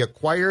 when he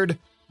acquired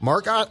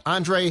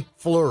Marc-Andre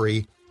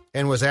Fleury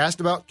and was asked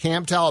about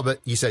Cam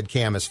Talbot, he said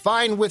Cam is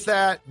fine with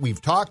that.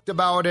 We've talked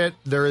about it.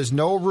 There is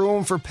no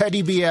room for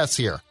petty BS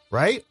here,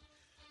 right?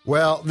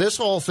 Well, this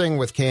whole thing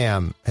with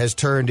Cam has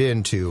turned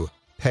into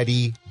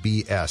petty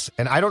BS.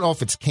 And I don't know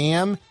if it's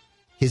Cam,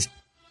 his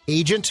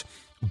agent,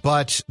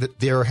 but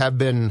there have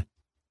been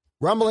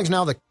rumblings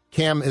now that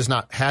Cam is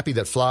not happy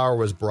that Flower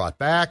was brought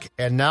back,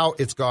 and now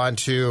it's gone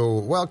to,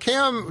 well,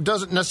 Cam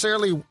doesn't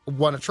necessarily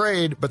want to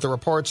trade, but the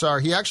reports are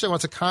he actually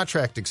wants a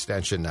contract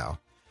extension now.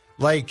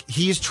 Like,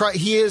 he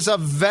is a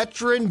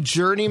veteran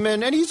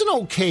journeyman, and he's an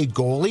okay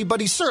goalie, but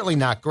he's certainly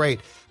not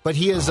great. But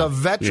he is a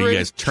veteran you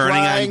guys turning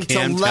trying on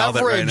Cam to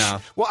Talbot leverage. right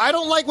now. Well, I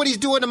don't like what he's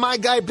doing to my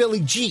guy, Billy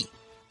G.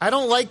 I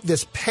don't like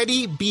this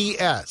petty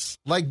BS.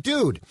 Like,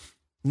 dude,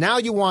 now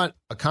you want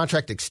a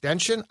contract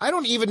extension? I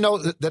don't even know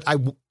that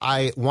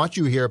I want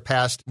you here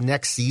past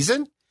next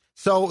season.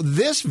 So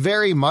this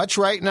very much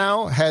right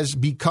now has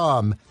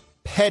become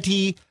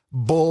petty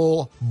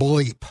bull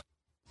bleep.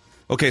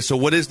 Okay, so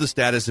what is the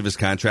status of his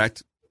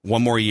contract?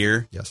 1 more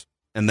year? Yes.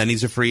 And then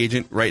he's a free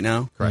agent right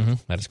now? Correct.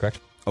 Mm-hmm. That is correct.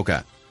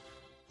 Okay.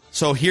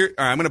 So here,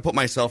 all right, I'm going to put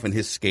myself in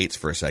his skates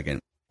for a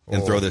second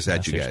and throw this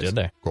at you guys. Did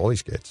there. Goalie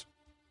skates.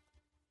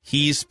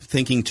 He's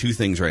thinking 2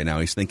 things right now.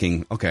 He's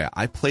thinking, okay,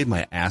 I played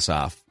my ass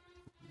off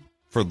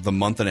for the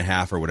month and a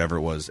half or whatever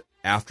it was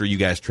after you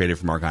guys traded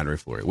for Marc-Andre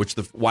Fleury, which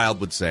the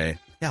Wild would say,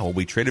 yeah, well,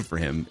 we traded for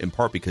him in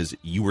part because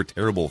you were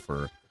terrible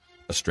for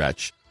a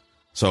stretch.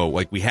 So,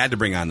 like, we had to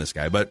bring on this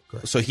guy. But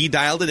so he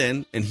dialed it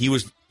in, and he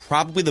was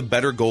probably the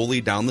better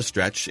goalie down the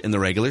stretch in the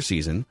regular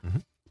season. Mm-hmm.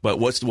 But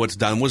what's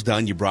done was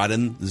done. You brought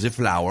in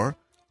Ziflauer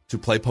to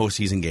play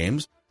postseason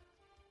games.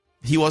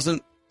 He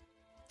wasn't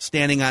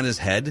standing on his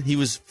head. He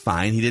was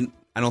fine.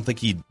 I don't think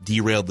he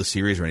derailed the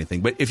series or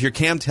anything. But if you're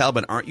Cam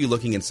Talbot, aren't you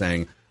looking and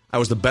saying, I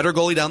was the better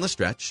goalie down the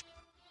stretch.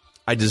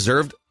 I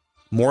deserved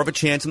more of a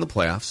chance in the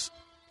playoffs.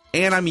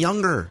 And I'm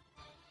younger.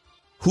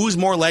 Who's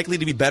more likely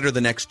to be better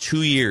the next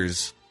 2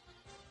 years?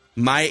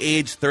 My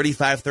age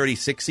 35,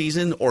 36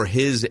 season or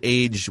his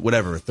age,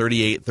 whatever,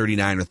 38,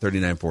 39, or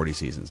 39, 40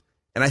 seasons?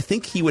 And I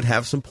think he would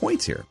have some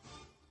points here.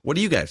 What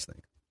do you guys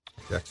think?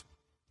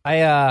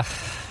 Yes.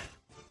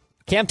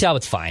 Cam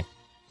Talbot's fine.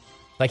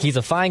 Like, he's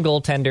a fine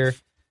goaltender.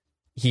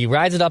 He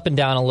rides it up and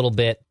down a little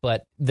bit,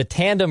 but the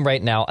tandem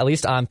right now, at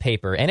least on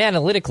paper and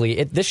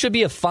analytically, this should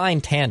be a fine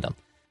tandem.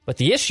 But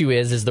the issue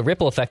is the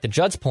ripple effect. To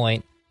Judd's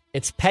point,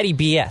 it's petty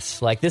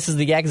BS. Like, this is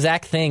the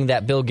exact thing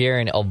that Bill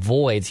Guerin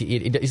avoids.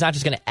 He's not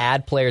just going to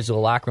add players to a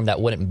locker room that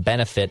wouldn't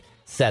benefit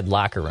said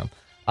locker room.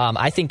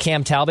 I think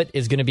Cam Talbot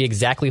is going to be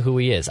exactly who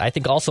he is. I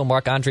think also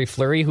Marc-Andre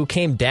Fleury, who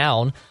came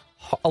down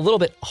a little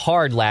bit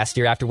hard last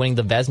year after winning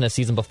the Vezina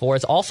season before,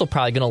 is also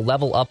probably going to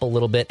level up a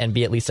little bit and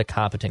be at least a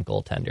competent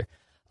goaltender.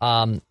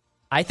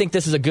 I think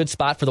this is a good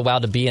spot for the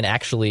Wild to be in,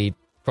 actually,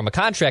 from a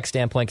contract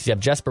standpoint, because you have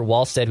Jesper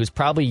Wallstedt, who's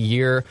probably a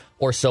year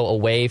or so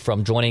away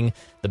from joining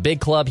the big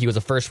club. He was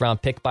a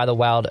first-round pick by the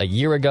Wild a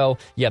year ago.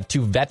 You have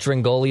 2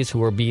 veteran goalies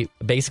who are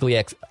basically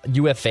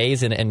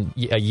UFAs in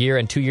a year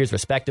and 2 years,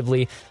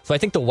 respectively. So I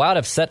think the Wild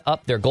have set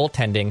up their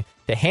goaltending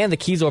to hand the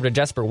keys over to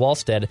Jesper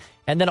Wallstedt,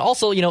 and then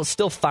also,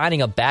 still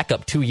finding a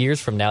backup 2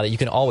 years from now that you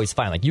can always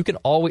find. Like,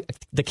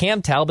 the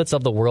Cam Talbots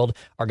of the world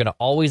are going to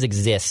always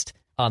exist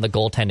on the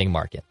goaltending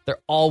market. They're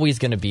always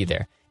going to be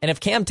there. And if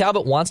Cam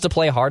Talbot wants to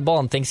play hardball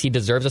and thinks he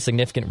deserves a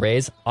significant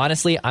raise,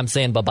 honestly, I'm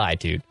saying bye-bye,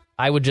 dude.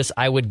 I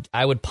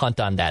would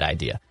punt on that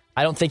idea.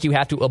 I don't think you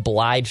have to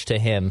oblige to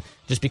him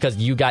just because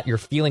you got your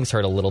feelings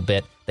hurt a little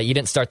bit that you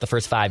didn't start the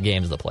first 5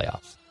 games of the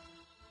playoffs.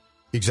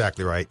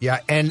 Exactly right. Yeah,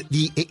 and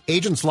the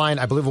agent's line,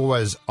 I believe it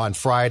was on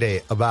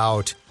Friday,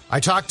 about, I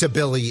talked to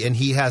Billy and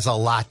he has a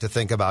lot to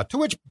think about, to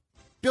which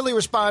Billy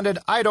responded,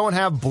 I don't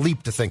have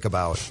bleep to think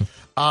about.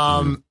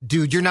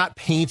 Dude, you're not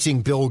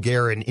painting Bill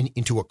Guerin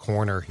into a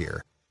corner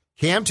here.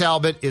 Cam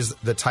Talbot is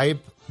the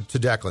type, to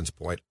Declan's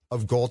point,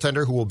 of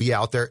goaltender who will be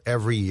out there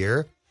every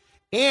year.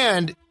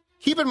 And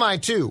keep in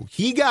mind, too,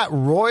 he got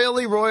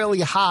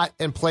royally hot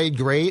and played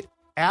great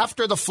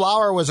after the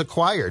Flower was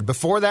acquired.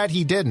 Before that,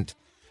 he didn't.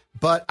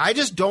 But I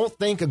just don't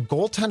think a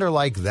goaltender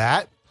like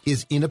that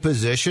is in a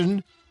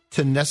position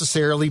to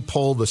necessarily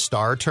pull the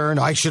star turn.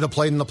 I should have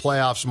played in the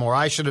playoffs more.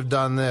 I should have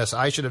done this.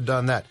 I should have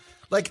done that.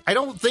 Like, I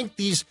don't think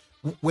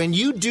when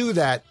you do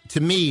that, to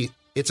me,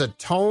 it's a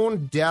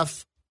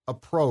tone-deaf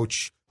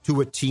approach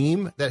to a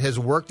team that has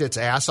worked its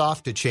ass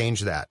off to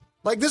change that.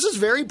 Like, this is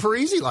very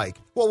Parise-like.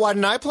 Well, why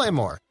didn't I play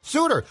more?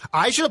 Suter,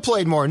 I should have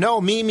played more. No,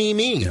 me.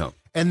 Yeah.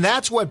 And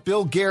that's what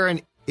Bill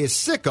Guerin is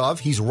sick of.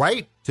 He's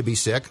right to be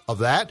sick of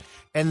that.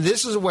 And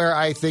this is where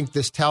I think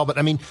this Talbot,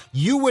 I mean,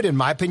 you would, in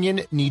my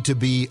opinion, need to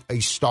be a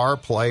star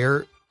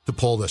player to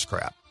pull this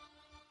crap.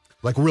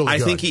 Like, really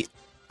good.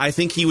 I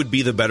think he would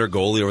be the better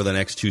goalie over the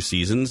next 2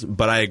 seasons,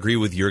 but I agree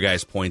with your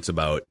guys' points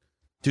about,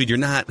 dude, you're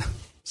not,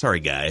 sorry,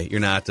 guy, you're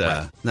not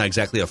not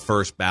exactly a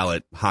first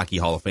ballot hockey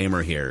Hall of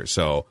Famer here.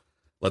 So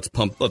let's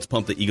pump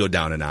the ego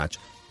down a notch.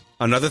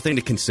 Another thing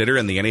to consider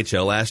in the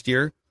NHL last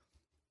year,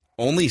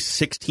 only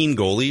 16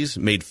 goalies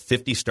made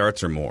 50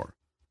 starts or more.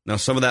 Now,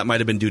 some of that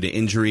might have been due to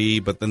injury,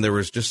 but then there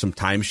was just some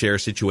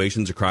timeshare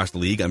situations across the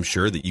league, I'm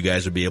sure, that you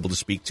guys would be able to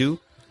speak to.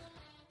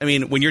 I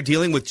mean, when you're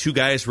dealing with 2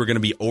 guys who are going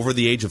to be over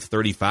the age of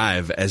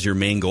 35 as your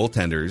main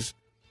goaltenders,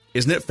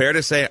 isn't it fair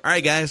to say, all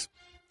right, guys,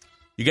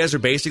 you guys are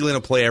basically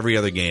going to play every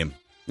other game?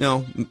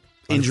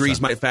 Injuries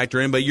 100%. Might factor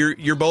in, but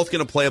you're both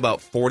going to play about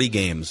 40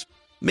 games.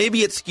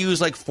 Maybe it skews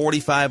like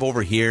 45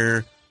 over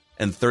here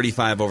and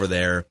 35 over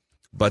there,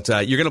 but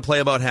you're going to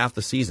play about half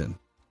the season.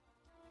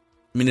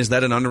 I mean, is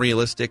that an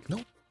unrealistic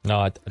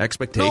No,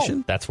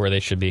 expectation. That's where they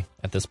should be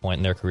at this point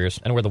in their careers,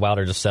 and where the Wild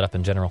are just set up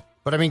in general.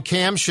 But I mean,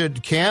 Cam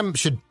should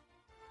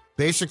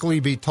basically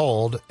be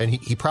told, and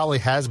he probably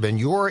has been,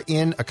 you're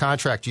in a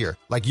contract year.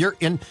 Like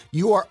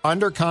you are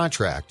under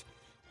contract.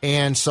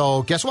 And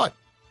so guess what?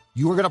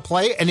 You are going to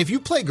play. And if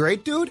you play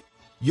great, dude,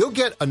 you'll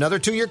get another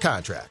 2-year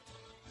contract.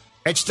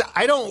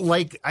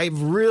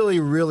 I'm really,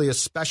 really,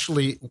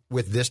 especially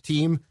with this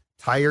team,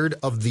 tired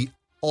of the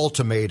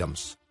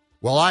ultimatums.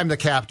 Well, I'm the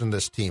captain of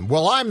this team.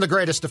 Well, I'm the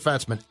greatest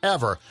defenseman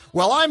ever.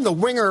 Well, I'm the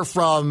winger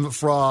from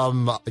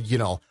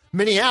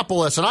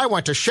Minneapolis, and I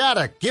went to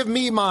Shattuck. Give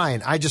me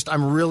mine.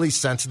 I'm really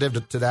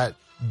sensitive to that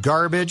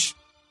garbage,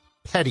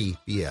 petty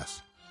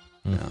BS.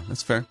 Yeah,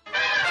 that's fair.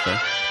 All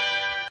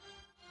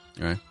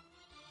right.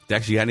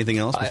 Dex, you got anything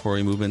else before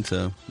we move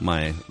into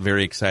my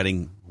very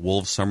exciting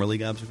Wolves Summer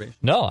League observation?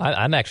 No,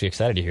 I'm actually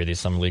excited to hear these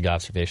Summer League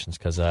observations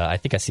because I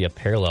think I see a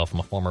parallel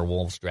from a former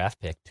Wolves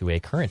draft pick to a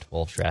current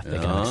Wolves draft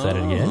pick, and I'm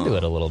excited to get into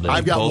it a little bit.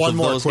 I've got Both one of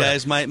more those quick.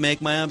 guys might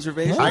make my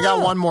observation. I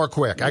got one more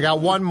quick.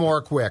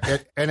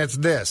 And it's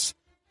this.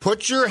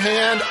 Put your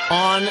hand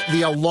on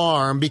the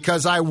alarm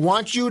because I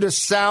want you to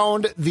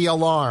sound the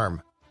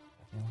alarm.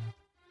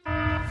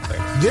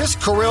 This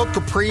Kirill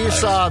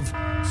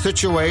Kaprizov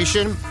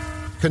situation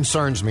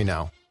concerns me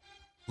now.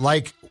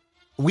 Like,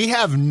 we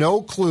have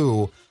no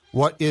clue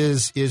what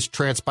is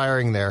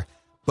transpiring there.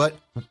 But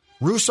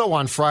Russo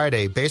on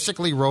Friday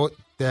basically wrote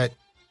that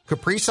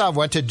Kaprizov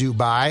went to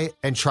Dubai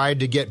and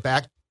tried to get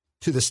back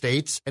to the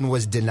States and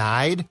was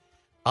denied.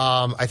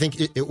 I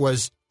think it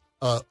was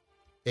a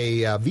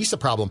visa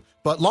problem.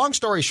 But long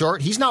story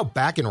short, he's now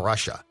back in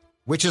Russia,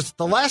 which is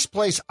the last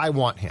place I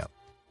want him.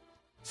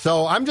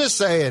 So I'm just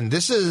saying,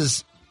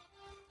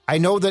 I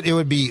know that it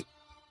would be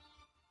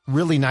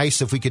really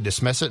nice if we could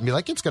dismiss it and be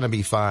like, it's going to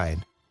be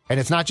fine. And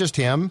it's not just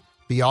him.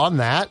 Beyond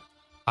that,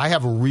 I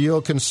have a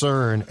real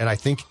concern, and I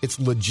think it's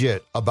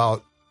legit,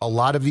 about a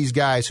lot of these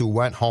guys who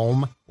went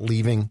home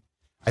leaving.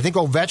 I think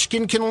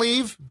Ovechkin can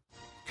leave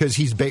because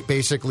he's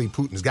basically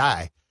Putin's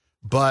guy.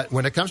 But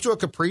when it comes to a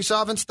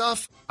Kaprizov and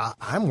stuff,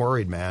 I'm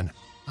worried, man.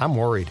 I'm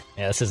worried.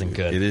 Yeah, this isn't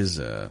good. It is,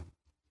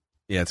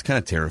 it's kind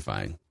of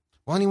terrifying.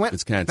 Well, and he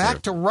went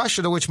back to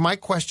Russia, to which my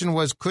question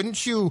was,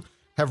 couldn't you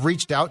have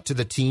reached out to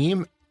the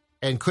team,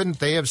 and couldn't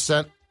they have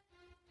sent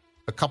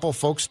a couple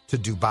folks to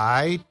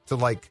Dubai to,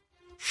 like,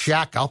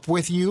 shack up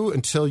with you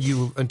until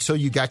you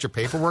got your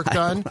paperwork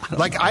done?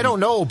 I don't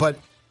know, but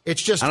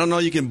it's just... I don't know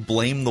you can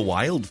blame the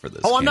Wild for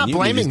this. Oh, I'm not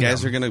blaming These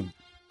guys them. are going to...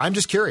 I'm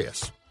just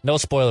curious. No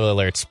spoiler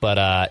alerts,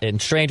 but in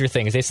Stranger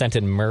Things, they sent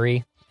in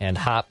Murray and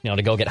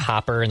to go get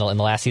Hopper in the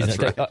last season.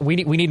 That's right. We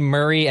need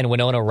Murray and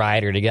Winona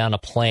Ryder to get on a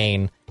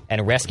plane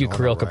and rescue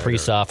Kirill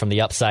Kaprizov from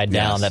the upside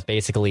down that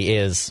basically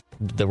is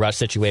the Rush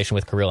situation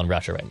with Kirill in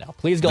Russia right now.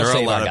 Please go save our guy.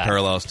 There are a lot of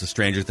parallels to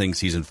Stranger Things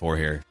season 4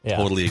 here. Yeah.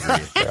 Totally agree.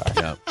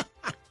 Yeah.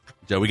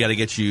 Joe, we got to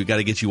get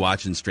you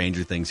watching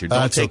Stranger Things here.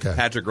 Don't take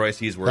Patrick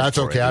Royce's word. That's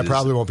for okay. it. I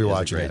probably won't be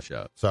watching it. it.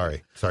 Show.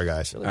 Sorry,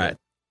 guys. All right,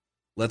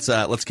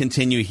 let's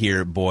continue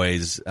here,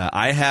 boys.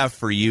 I have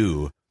for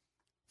you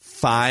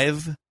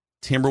 5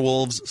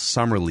 Timberwolves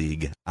Summer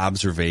League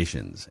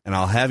observations, and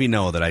I'll have you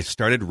know that I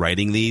started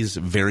writing these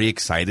very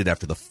excited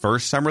after the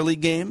first Summer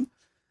League game,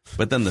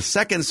 but then the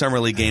second Summer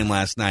League game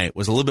last night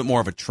was a little bit more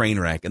of a train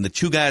wreck, and the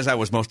 2 guys I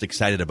was most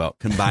excited about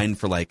combined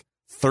for like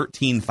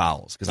 13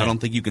 fouls, because I don't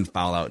think you can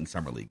foul out in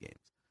Summer League games.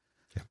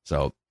 Okay.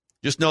 So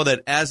just know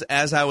that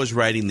as I was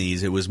writing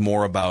these, it was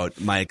more about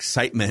my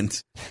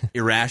excitement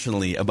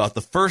irrationally about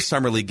the first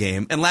Summer League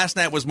game, and last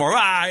night was more,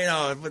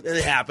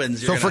 it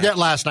happens. So forget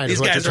last night.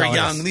 These guys are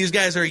young. These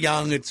guys are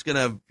young. It's going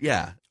to,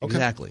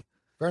 exactly.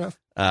 Fair enough.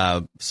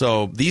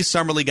 So these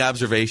Summer League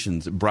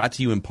observations brought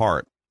to you in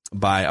part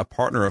by a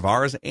partner of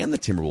ours and the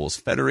Timberwolves,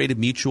 Federated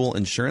Mutual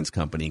Insurance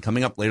Company.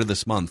 Coming up later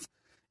this month,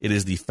 it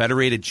is the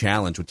Federated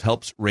Challenge, which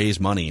helps raise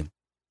money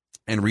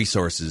and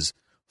resources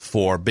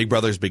for Big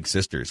Brothers Big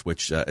Sisters,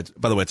 which,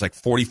 by the way, it's like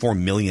 $44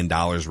 million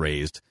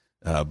raised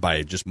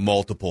by just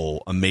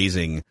multiple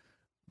amazing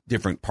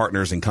different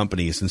partners and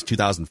companies since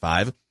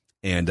 2005.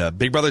 And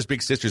Big Brothers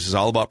Big Sisters is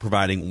all about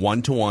providing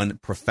one-to-one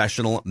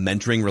professional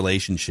mentoring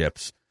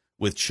relationships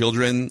with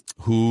children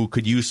who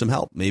could use some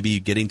help, maybe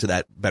getting to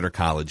that better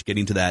college,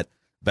 getting to that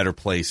better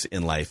place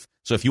in life.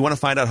 So if you want to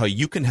find out how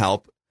you can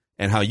help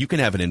and how you can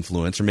have an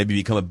influence or maybe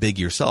become a big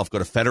yourself, go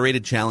to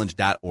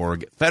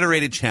federatedchallenge.org,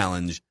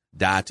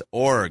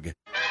 federatedchallenge.org.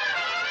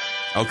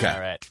 Okay. All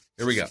right.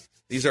 Here we go.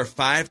 These are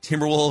 5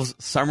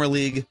 Timberwolves Summer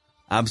League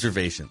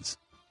observations.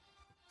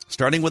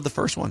 Starting with the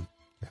first one.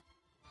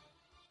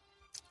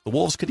 The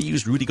Wolves could have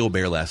used Rudy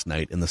Gobert last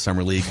night in the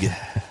Summer League. I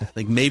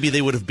think maybe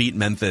they would have beat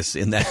Memphis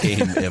in that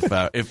game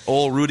if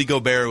old Rudy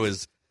Gobert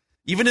was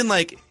even in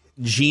like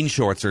jean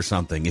shorts or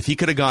something. If he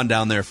could have gone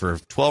down there for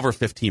 12 or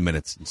 15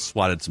 minutes and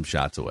swatted some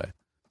shots away,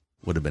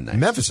 would have been nice.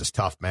 Memphis is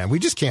tough, man. We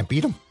just can't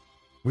beat them.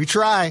 We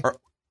try.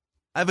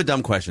 I have a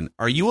dumb question.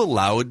 Are you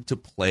allowed to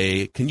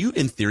play? Can you,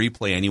 in theory,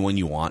 play anyone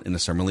you want in a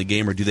summer league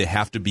game, or do they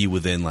have to be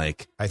within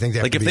like? I think they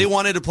have like to if they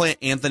wanted to play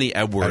Anthony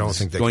Edwards, I don't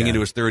think they going can.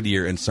 into his third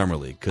year in summer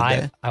league, could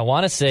they? I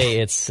want to say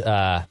it's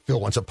Phil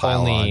wants a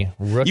pile only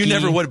on. rookie. You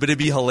never would, but it'd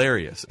be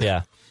hilarious.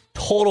 Yeah,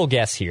 total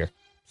guess here.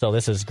 So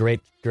this is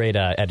great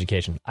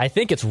education. I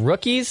think it's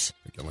rookies,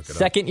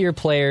 second-year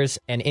players,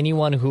 and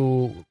anyone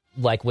who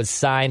like was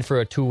signed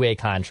for a 2-way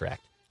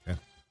contract. Yeah.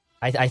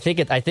 I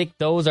think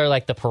those are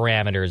like the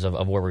parameters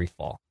of where we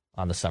fall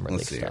on the summer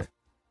league stuff. Here.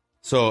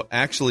 So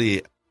actually,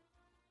 Am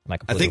I I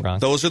completely think wrong?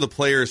 those are the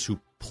players who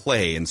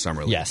play in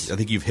summer league. Yes. I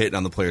think you've hit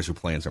on the players who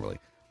play in summer league.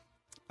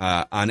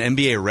 On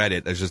NBA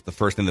Reddit, there's just the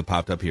first thing that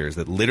popped up here is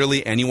that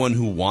literally anyone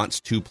who wants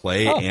to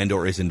play and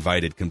or is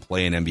invited can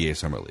play in NBA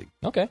summer league.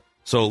 Okay.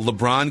 So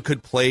LeBron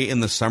could play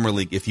in the summer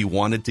league if he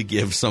wanted to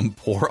give some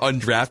poor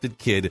undrafted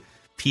kid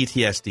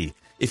PTSD.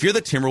 If you're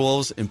the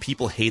Timberwolves and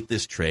people hate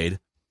this trade,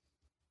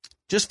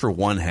 just for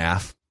one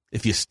half,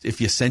 if you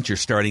sent your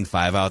starting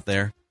 5 out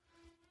there,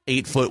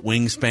 8-foot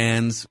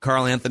wingspans,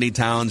 Karl Anthony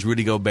Towns,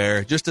 Rudy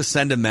Gobert, just to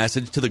send a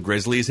message to the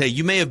Grizzlies, hey,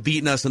 you may have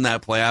beaten us in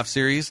that playoff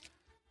series,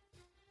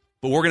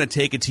 but we're going to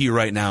take it to you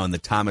right now in the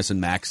Thomas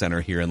and Mack Center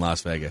here in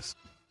Las Vegas.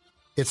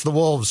 It's the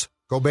Wolves.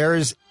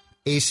 Gobert's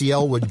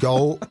ACL would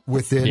go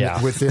within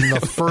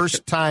the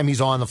first time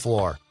he's on the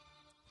floor.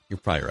 You're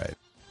probably right.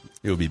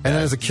 It would be bad. And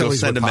then his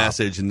Achilles send would a pop.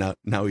 message, and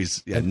now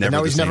he's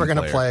never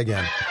going to play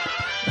again.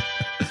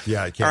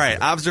 Yeah, I can't. All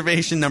right,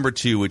 observation number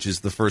 2, which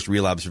is the first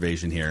real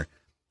observation here.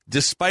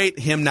 Despite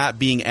him not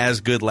being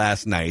as good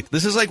last night,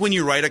 this is like when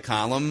you write a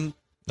column.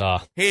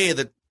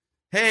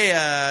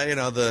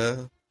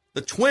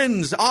 The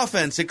Twins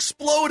offense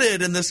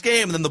exploded in this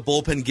game, and then the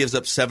bullpen gives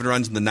up 7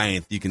 runs in the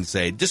 9th. You can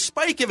say,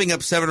 despite giving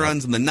up 7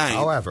 runs in the 9th,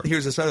 however,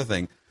 here's this other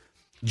thing.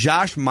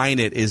 Josh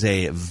Minott is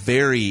a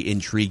very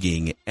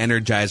intriguing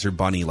Energizer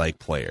Bunny-like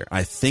player.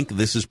 I think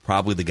this is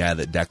probably the guy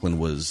that Declan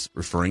was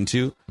referring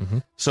to. Mm-hmm.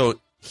 So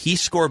he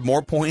scored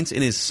more points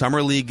in his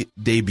summer league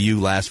debut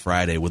last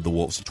Friday with the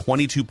Wolves,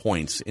 22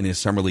 points in his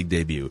summer league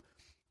debut.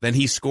 Then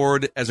he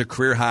scored as a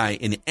career high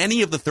in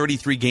any of the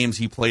 33 games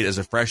he played as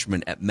a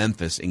freshman at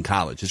Memphis in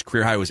college. His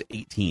career high was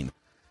 18.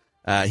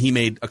 He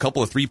made a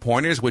couple of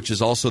 3-pointers, which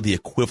is also the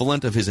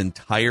equivalent of his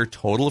entire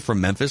total from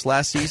Memphis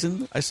last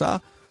season, I saw.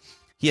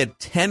 He had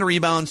 10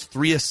 rebounds,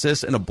 3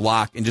 assists, and a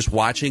block. And just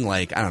watching,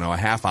 a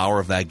half hour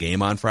of that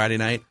game on Friday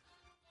night,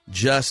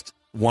 just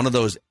one of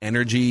those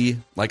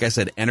like I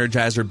said,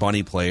 Energizer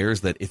Bunny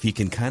players that if he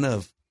can kind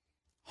of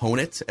hone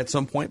it at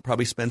some point,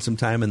 probably spend some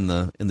time in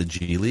the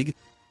G League,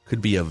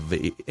 could be an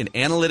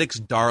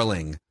analytics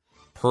darling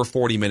per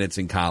 40 minutes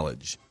in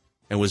college,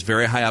 and was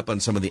very high up on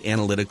some of the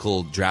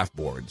analytical draft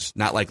boards.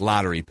 Not like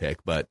lottery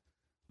pick, but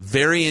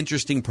very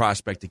interesting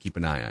prospect to keep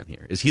an eye on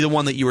here. Is he the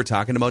one that you were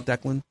talking about,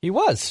 Declan? He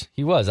was.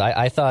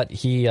 I thought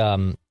he,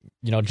 Jaden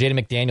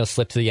McDaniel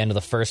slipped to the end of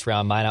the first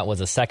round. Minot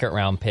was a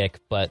second-round pick,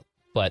 but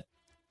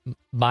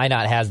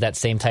Minot has that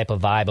same type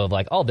of vibe of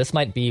like, oh, this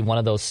might be one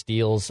of those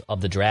steals of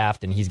the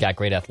draft, and he's got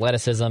great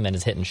athleticism and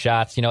is hitting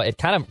shots. It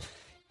kind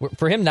of,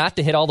 for him not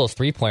to hit all those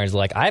 3-pointers,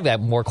 like I've got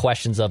more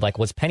questions of like,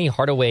 was Penny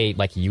Hardaway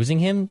like using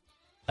him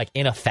like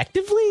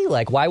ineffectively?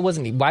 Like why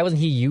wasn't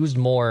he used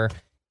more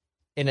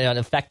in an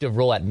effective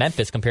role at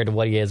Memphis compared to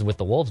what he is with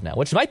the Wolves now,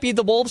 which might be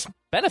the Wolves'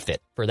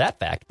 benefit for that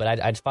fact. But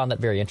I just found that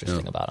very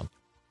interesting about him.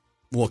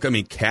 Well, I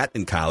mean, Cat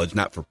in college,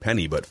 not for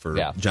Penny, but for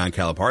John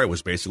Calipari,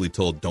 was basically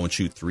told don't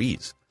shoot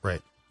threes.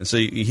 Right. And so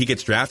he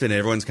gets drafted, and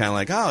everyone's kind of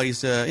like, oh,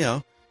 he's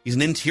he's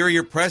an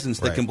interior presence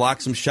that can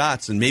block some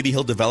shots, and maybe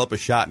he'll develop a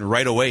shot. And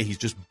right away, he's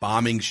just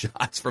bombing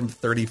shots from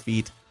 30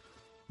 feet.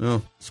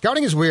 Oh.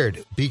 Scouting is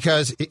weird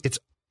because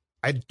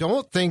I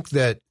don't think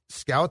that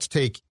scouts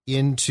take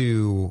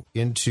into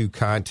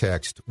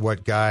context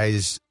what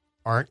guys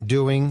aren't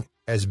doing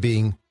as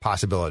being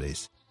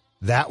possibilities.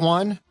 That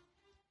one,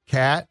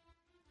 Cat,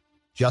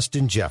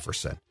 Justin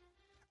Jefferson.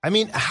 I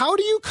mean, how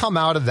do you come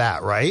out of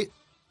that, right?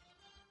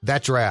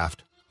 That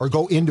draft, or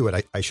go into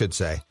it, I should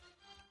say.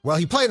 Well,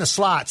 he played in the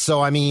slot, so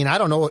I mean, I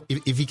don't know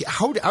if he.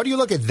 How do you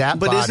look at that?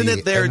 But body isn't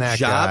it their and that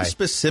job guy?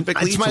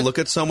 specifically to look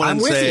at someone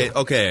and say, you.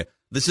 okay,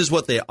 this is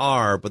what they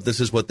are, but this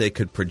is what they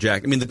could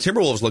project? I mean, the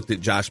Timberwolves looked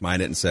at Josh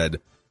Minott and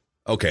said,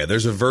 okay,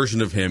 there's a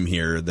version of him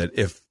here that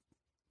if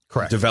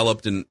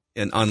developed and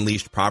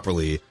unleashed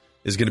properly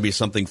is going to be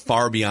something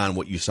far beyond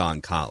what you saw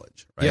in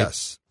college, right?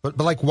 Yes. But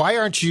like, why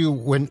aren't you,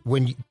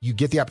 when you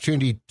get the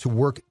opportunity to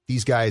work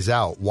these guys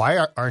out,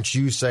 why aren't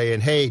you saying,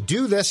 hey,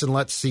 do this and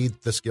let's see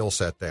the skill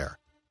set there?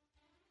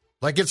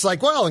 Like, it's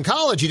like, well, in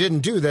college you didn't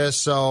do this,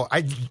 so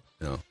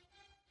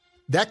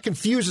that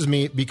confuses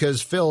me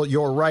because, Phil,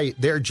 you're right.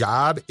 Their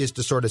job is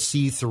to sort of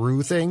see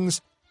through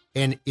things,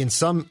 and in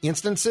some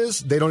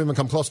instances, they don't even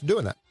come close to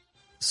doing that.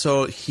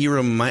 So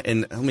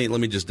and let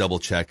me just double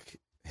check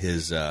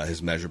his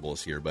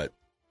measurables here, but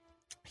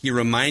he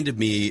reminded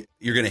me,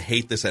 you're going to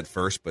hate this at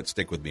first, but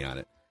stick with me on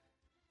it.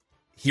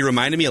 He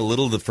reminded me a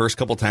little the first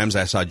couple times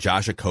I saw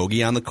Josh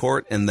Okogie on the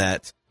court, and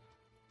that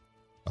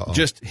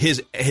Just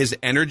his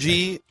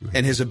energy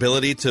and his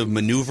ability to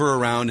maneuver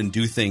around and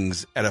do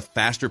things at a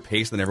faster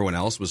pace than everyone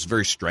else was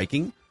very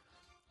striking.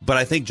 But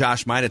I think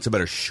Josh Meinett's a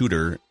better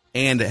shooter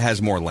and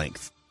has more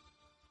length.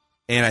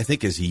 And I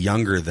think is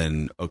younger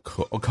than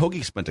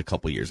Okogie. Spent a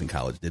couple years in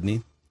college, didn't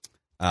he?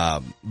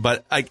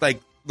 But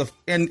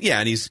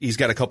he's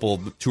got a couple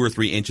 2 or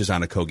 3 inches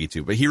on Okogie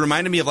too. But he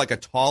reminded me of like a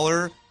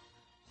taller,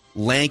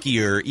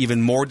 lankier,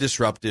 even more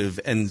disruptive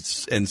and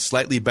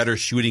slightly better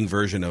shooting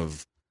version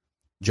of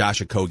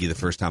Josh Okogie the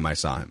first time I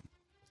saw him.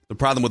 The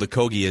problem with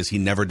Okogie is he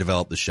never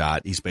developed the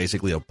shot. He's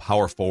basically a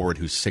power forward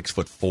who's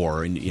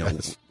 6'4", and you know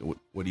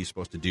what are you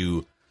supposed to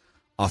do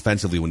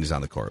offensively when he's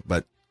on the court?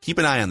 But keep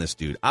an eye on this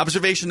dude.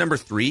 Observation number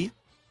 3.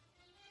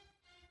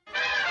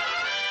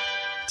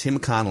 Tim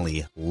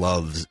Connolly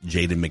loves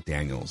Jaden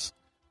McDaniels.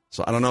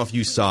 So I don't know if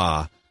you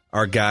saw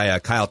our guy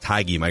Kyle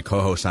Teige, my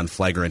co-host on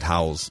Flagrant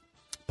Howls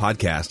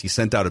podcast. He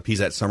sent out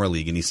he's at Summer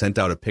League, and he sent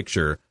out a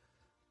picture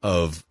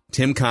of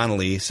Tim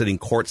Connolly sitting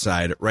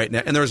courtside right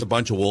now. And there was a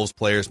bunch of Wolves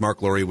players.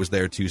 Mark Laurie was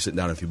there too, sitting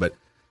down a few. But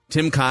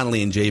Tim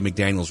Connolly and Jay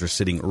McDaniels were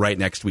sitting right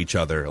next to each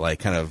other, like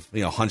kind of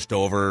hunched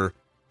over,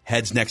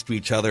 heads next to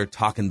each other,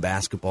 talking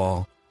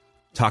basketball,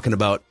 talking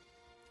about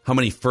how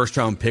many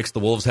first-round picks the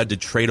Wolves had to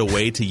trade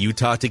away to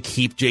Utah to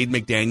keep Jaden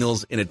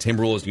McDaniels in a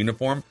Timberwolves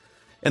uniform.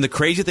 And the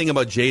crazy thing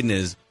about Jaden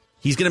is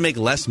he's going to make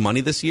less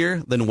money this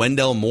year than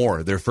Wendell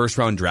Moore, their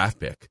first-round draft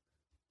pick.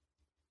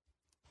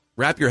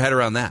 Wrap your head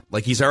around that.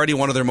 Like, he's already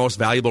one of their most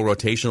valuable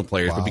rotational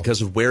players, but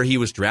because of where he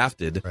was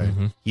drafted,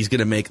 he's going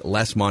to make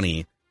less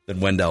money than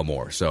Wendell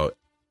Moore. So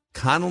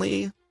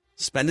Connolly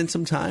spending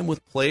some time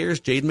with players,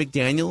 Jaden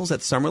McDaniels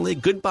at Summer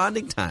League, good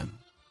bonding time.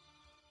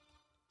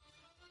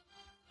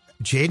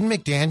 Jaden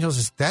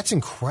McDaniels, that's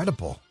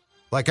incredible.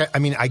 Like, I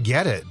mean, I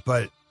get it,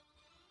 but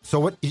so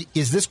what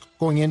is this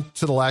going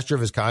into the last year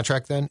of his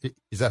contract then?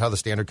 Is that how the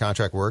standard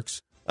contract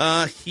works?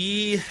 Let me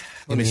see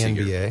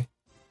NBA? Here.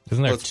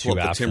 Isn't there Let's pull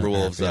up the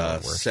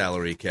Timberwolves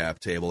salary cap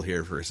table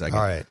here for a second.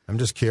 All right, I'm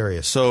just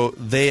curious. So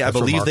I believe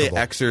remarkable. they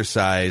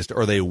exercised,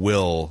 or they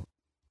will.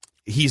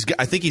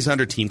 I think he's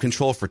under team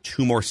control for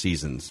 2 more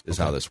seasons is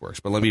how this works.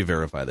 But let me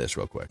verify this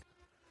real quick.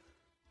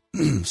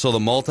 So the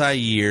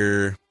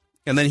multi-year,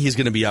 and then he's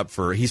going to be up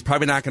for. He's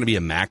probably not going to be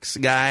a max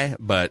guy,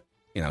 but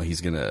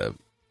he's going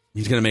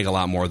to make a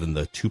lot more than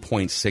the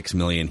 $2.6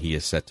 million he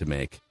is set to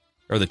make,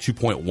 or the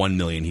 $2.1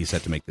 million he's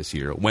set to make this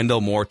year.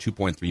 Wendell Moore,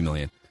 $2.3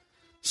 million.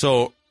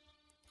 So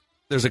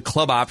there's a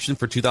club option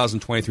for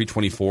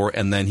 2023-24,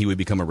 and then he would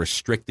become a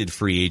restricted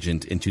free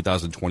agent in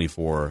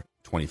 2024-25.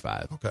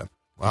 Okay.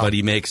 Wow. But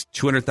he makes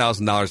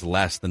 $200,000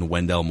 less than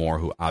Wendell Moore,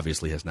 who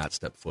obviously has not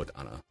stepped foot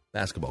on a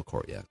basketball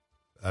court yet.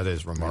 That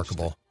is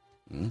remarkable.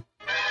 Mm-hmm.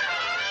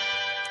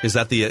 Is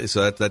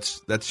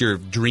that that's your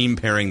dream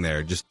pairing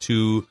there? Just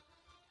 2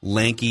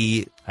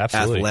 lanky,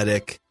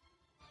 athletic,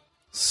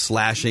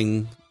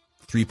 slashing,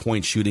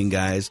 3-point shooting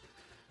guys.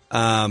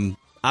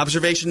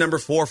 Observation number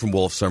 4 from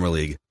Wolf Summer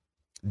League.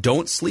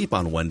 Don't sleep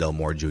on Wendell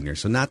Moore Jr.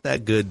 So not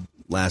that good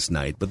last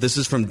night, but this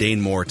is from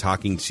Dane Moore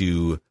talking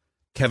to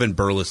Kevin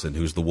Burleson,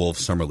 who's the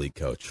Wolves Summer League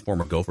coach,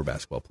 former Gopher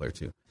basketball player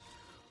too.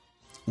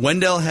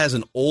 Wendell has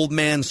an old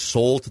man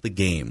soul to the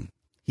game.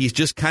 He's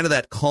just kind of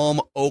that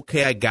calm,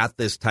 okay, I got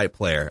this type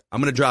player.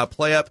 I'm going to draw a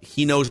play up.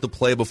 He knows the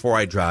play before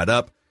I draw it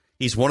up.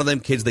 He's one of them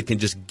kids that can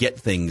just get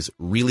things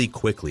really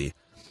quickly.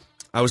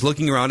 I was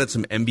looking around at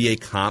some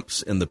NBA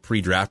comps in the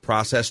pre-draft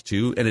process,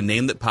 too, and a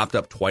name that popped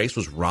up twice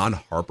was Ron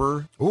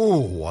Harper.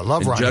 Ooh, I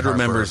love Ron Judd Harper.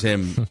 remembers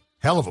him.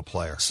 Hell of a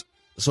player.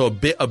 So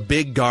a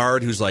big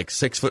guard who's like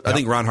 6 foot. Yep. I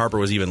think Ron Harper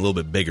was even a little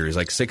bit bigger. He's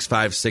like 6'5",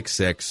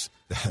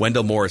 6'6".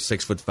 Wendell Moore is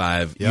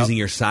 6'5". Yep. Using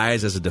your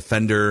size as a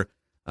defender,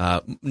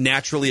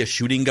 naturally a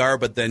shooting guard,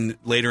 but then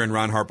later in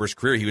Ron Harper's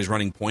career, he was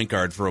running point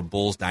guard for a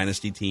Bulls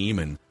dynasty team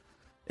and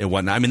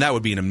whatnot. I mean, that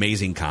would be an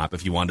amazing comp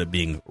if you wanted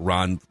being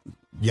Ron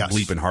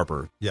Bleepin'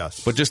 Harper.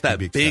 Yes. But just that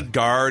big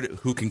guard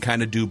who can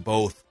kind of do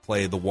both,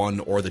 play the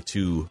 1 or the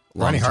 2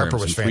 Ronnie Harper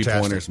was some fantastic.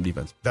 3-pointers, some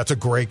defense. That's a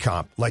great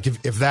comp. Like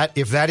if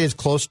that is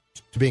close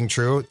to being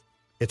true,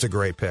 it's a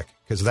great pick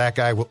because that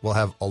guy will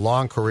have a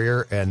long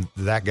career, and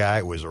that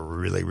guy was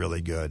really,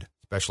 really good,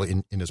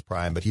 especially in his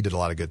prime. But he did a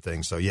lot of good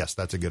things. So yes,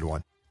 that's a good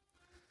one.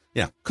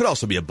 Yeah, could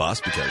also be a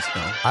bust because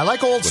I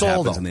like old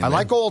soul though. I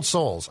like old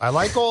souls. I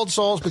like old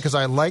souls because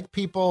I like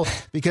people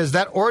because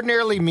that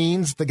ordinarily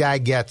means the guy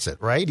gets it,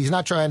 right? He's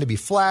not trying to be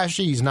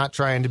flashy. He's not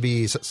trying to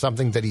be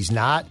something that he's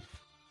not.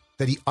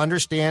 That he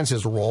understands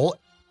his role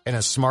and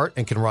is smart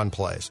and can run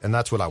plays, and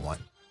that's what I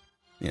want.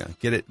 Yeah,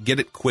 get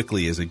it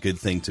quickly is a good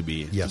thing to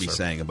be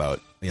saying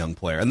about a young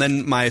player. And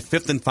then my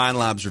 5th and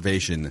final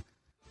observation: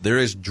 there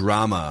is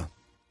drama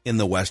in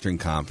the Western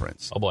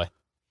Conference. Oh boy.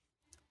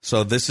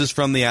 So this is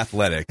from The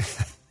Athletic,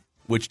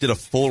 which did a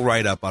full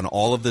write-up on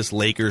all of this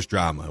Lakers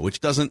drama, which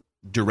doesn't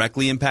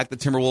directly impact the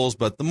Timberwolves,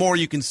 but the more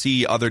you can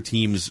see other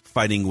teams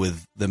fighting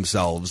with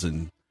themselves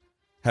and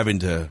having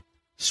to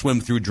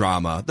swim through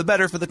drama, the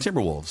better for the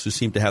Timberwolves, who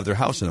seem to have their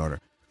house in order.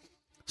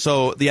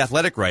 So The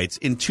Athletic writes,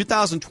 in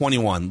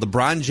 2021,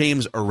 LeBron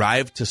James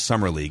arrived to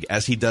Summer League,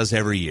 as he does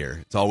every year.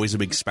 It's always a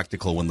big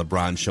spectacle when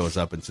LeBron shows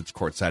up and sits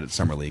courtside at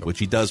Summer League, which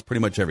he does pretty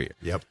much every year.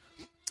 Yep.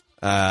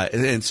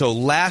 And so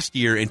last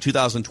year, in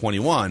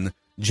 2021,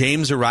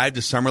 James arrived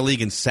to Summer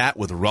League and sat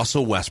with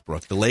Russell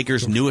Westbrook, the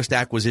Lakers' newest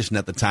acquisition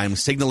at the time,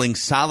 signaling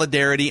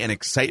solidarity and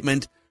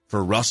excitement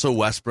for Russell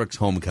Westbrook's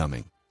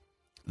homecoming.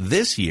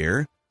 This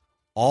year,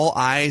 all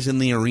eyes in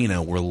the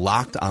arena were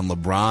locked on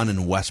LeBron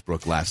and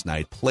Westbrook last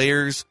night.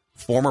 Players,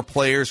 former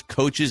players,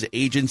 coaches,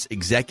 agents,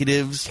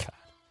 executives,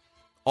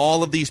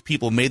 all of these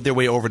people made their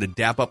way over to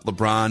dap up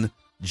LeBron,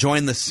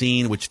 join the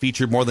scene, which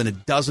featured more than a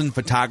dozen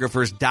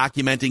photographers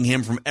documenting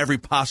him from every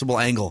possible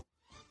angle.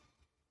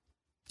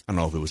 I don't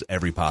know if it was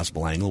every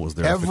possible angle. Was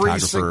there a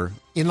photographer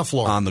in the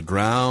floor, on the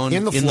ground,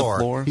 in the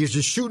floor? He was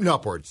just shooting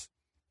upwards.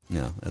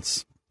 Yeah,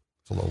 that's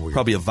a little weird.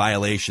 Probably a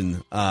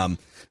violation.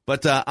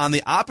 But on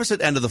the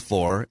opposite end of the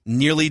floor,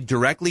 nearly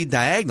directly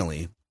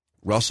diagonally,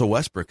 Russell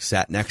Westbrook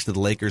sat next to the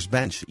Lakers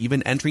bench,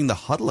 even entering the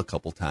huddle a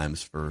couple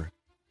times for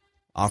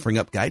offering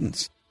up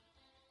guidance.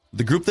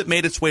 The group that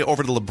made its way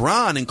over to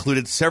LeBron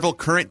included several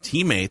current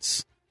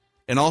teammates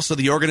and also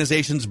the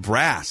organization's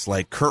brass,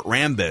 like Kurt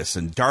Rambis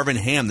and Darvin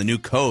Ham, the new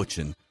coach,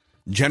 and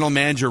general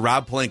manager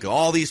Rob Pelinka.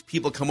 All these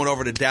people coming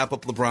over to dap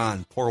up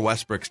LeBron. Poor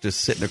Westbrook's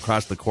just sitting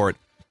across the court.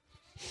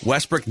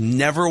 Westbrook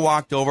never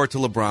walked over to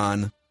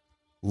LeBron,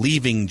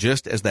 leaving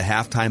just as the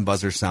halftime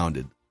buzzer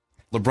sounded.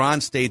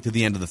 LeBron stayed to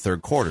the end of the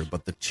third quarter,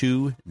 but the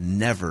two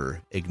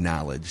never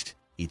acknowledged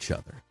each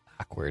other.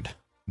 Awkward.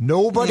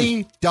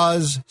 Nobody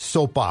does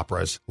soap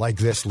operas like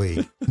this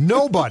league.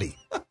 Nobody.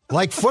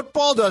 Like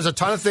football does a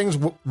ton of things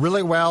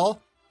really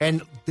well,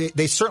 and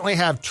they certainly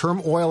have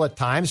turmoil at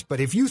times, but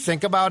if you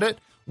think about it,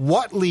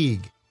 what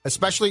league,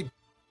 especially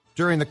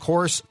during the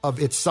course of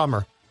its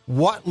summer,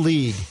 what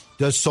league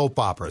does soap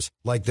operas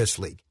like this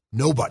league?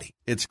 Nobody.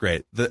 It's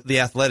great. The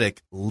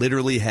Athletic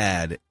literally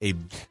had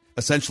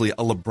essentially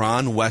a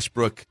LeBron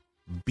Westbrook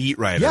beat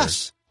writer.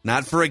 Yes.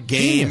 Not for a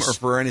game Genius. or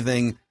for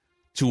anything,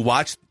 to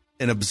watch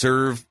and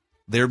observe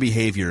their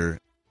behavior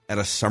at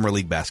a summer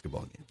league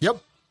basketball game.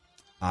 Yep.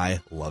 I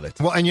love it.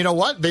 Well, and you know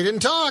what? They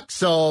didn't talk.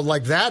 So,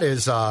 like, that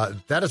is a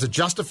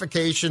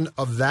justification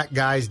of that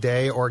guy's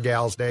day or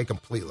gal's day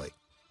completely.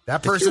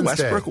 That person's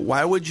Westbrook, day.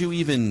 why would you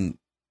even,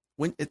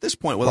 at this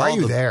point, with Why all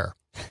are you there?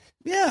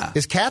 Yeah.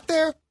 Is Kat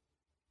there?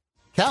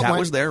 Kat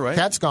was there, right?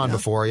 Kat's gone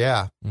before,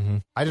 yeah. Mm-hmm.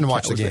 I didn't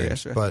watch Kat the was there game,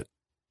 yesterday. but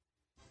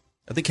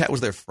I think Kat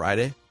was there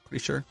Friday,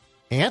 pretty sure.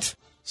 Ant?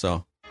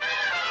 So,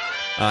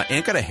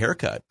 Ant got a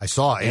haircut. I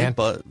saw Ant.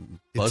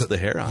 Buzzed the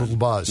hair on. Little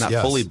buzz, Not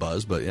yes. fully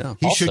buzzed, but yeah.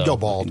 He Also, should go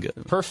bald.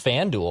 Per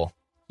FanDuel,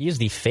 he is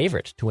the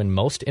favorite to win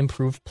most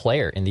improved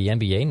player in the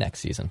NBA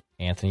next season.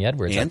 Anthony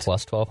Edwards at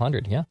plus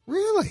 1,200, yeah.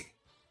 Really?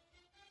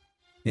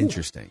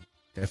 Interesting.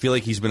 I feel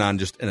like he's been on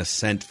just an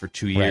ascent for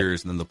 2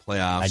 years, and then the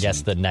playoffs. I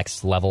guess the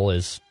next level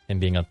is him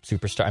being a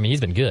superstar. I mean,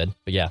 he's been good,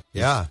 but yeah.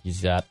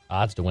 He's got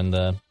odds to win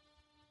the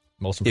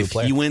most improved if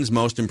player. he wins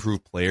most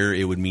improved player,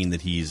 it would mean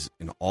that he's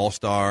an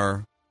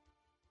all-star,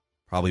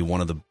 probably one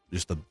of the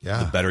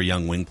better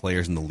young wing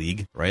players in the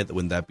league, right?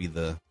 Wouldn't that be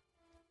the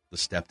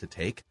step to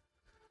take?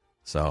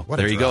 So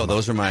there you go.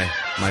 Those are my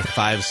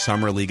 5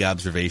 summer league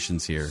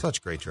observations here.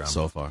 Such great drama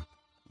so far.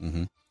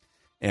 Mm-hmm.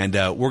 And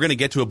we're going to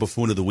get to a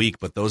buffoon of the week,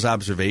 but those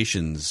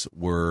observations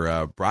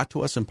were brought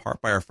to us in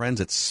part by our friends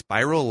at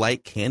Spiral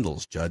Light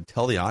Candles. Judd,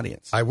 tell the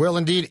audience. I will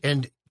indeed.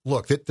 And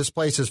look, this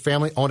place is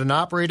family owned and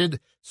operated,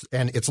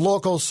 and it's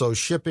local, so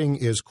shipping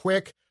is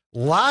quick.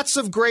 Lots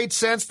of great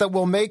scents that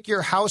will make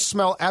your house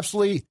smell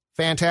absolutely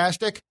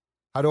fantastic.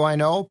 How do I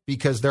know?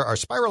 Because there are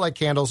Spiral Light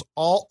candles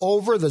all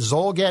over the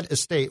Zolgad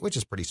estate, which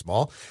is pretty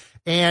small.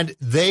 And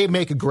they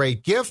make a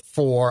great gift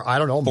for,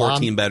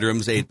 14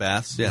 bedrooms, 8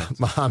 baths. Yeah.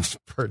 Mom's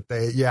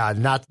birthday. Yeah,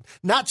 not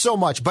so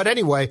much. But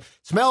anyway,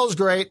 smells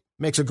great,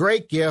 makes a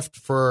great gift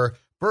for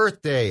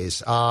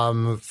birthdays,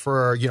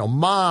 for,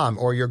 mom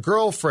or your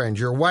girlfriend,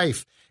 your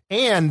wife.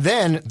 And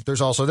then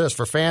there's also this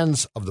for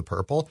fans of the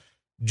purple.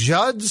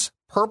 Judd's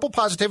Purple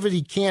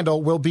Positivity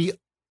candle will be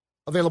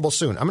available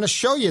soon. I'm going to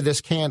show you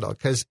this candle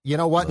because you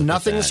know what?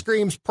 Nothing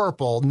screams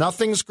purple.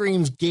 Nothing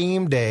screams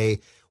game day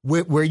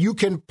where you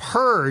can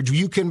purge.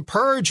 You can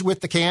purge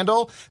with the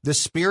candle the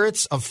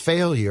spirits of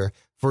failure.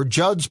 For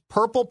Judd's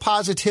Purple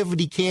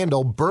Positivity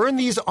candle, burn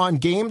these on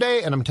game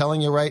day. And I'm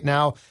telling you right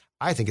now,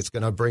 I think it's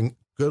going to bring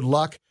good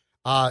luck.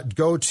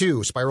 Go to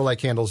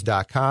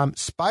spirallightcandles.com,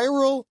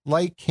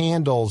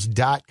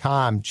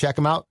 spirallightcandles.com. Check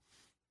them out.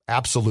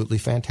 Absolutely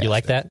fantastic. You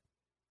like that?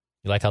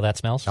 You like how that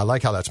smells? I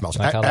like how that smells.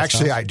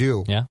 Actually, I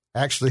do. Yeah?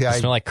 Actually, I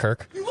smell like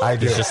Kirk? I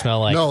do. Does it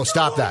smell like... No,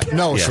 stop that.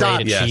 No,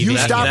 stop. Yeah. You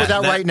stop with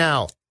that right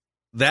now.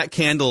 That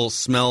candle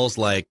smells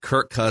like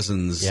Kirk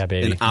Cousins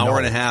baby. an hour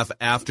and a half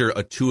after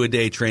a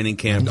 2-a-day training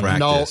camp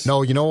practice.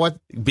 No, you know what?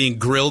 Being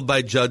grilled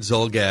by Judd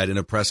Zolgad in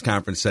a press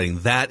conference setting.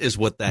 That is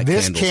what that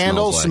this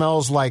candle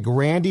smells like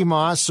Randy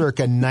Moss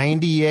circa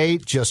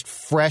 98, just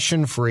fresh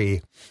and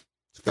free.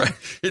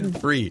 Fresh and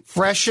free.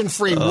 Fresh and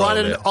free,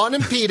 running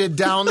unimpeded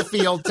down the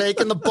field,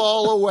 taking the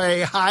ball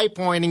away, high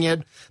pointing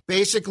it,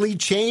 basically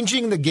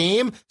changing the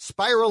game.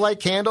 Spiral like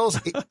candles,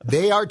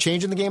 they are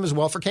changing the game as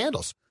well for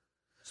candles.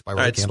 All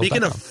right,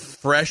 speaking of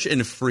fresh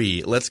and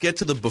free, let's get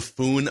to the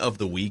buffoon of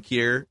the week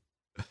here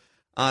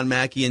on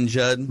Mackie and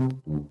Judd.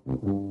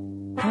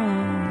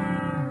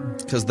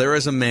 Because there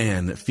is a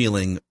man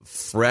feeling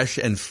fresh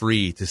and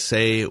free to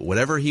say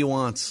whatever he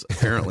wants,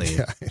 apparently.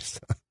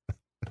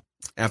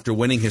 After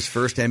winning his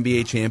first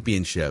NBA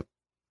championship.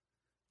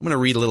 I'm going to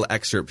read a little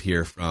excerpt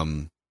here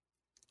from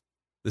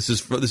this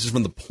is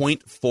from the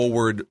Point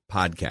Forward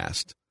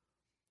podcast,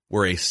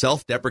 where a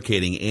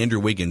self-deprecating Andrew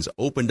Wiggins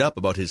opened up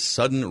about his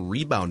sudden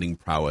rebounding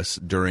prowess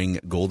during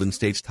Golden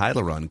State's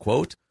title run.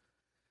 Quote,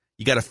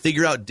 "You got to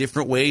figure out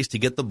different ways to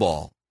get the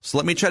ball. So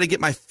let me try to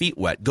get my feet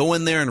wet. Go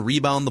in there and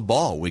rebound the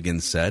ball,"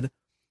 Wiggins said.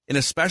 And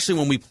especially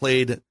when we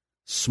played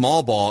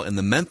small ball in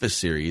the Memphis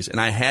series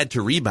and I had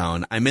to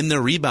rebound, I'm in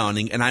there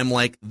rebounding and I'm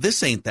like,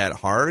 this ain't that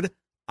hard.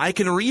 I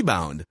can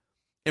rebound.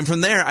 And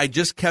from there, I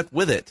just kept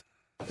with it.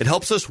 It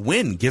helps us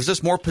win, gives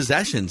us more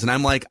possessions. And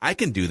I'm like, I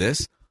can do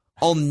this.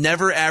 I'll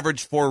never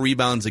average 4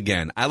 rebounds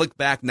again. I look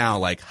back now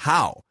like,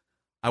 how?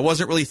 I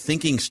wasn't really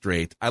thinking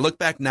straight. I look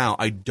back now,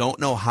 I don't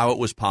know how it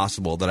was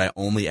possible that I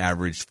only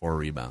averaged 4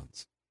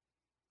 rebounds.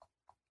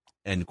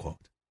 End quote.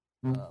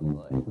 Oh,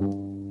 boy.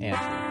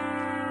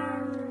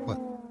 Andrew. What?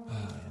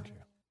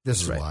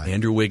 This is right. why.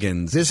 Andrew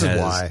Wiggins This is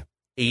why.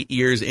 8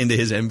 years into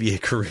his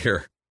NBA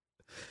career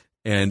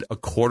and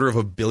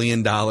 $250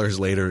 million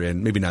later,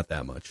 and maybe not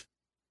that much,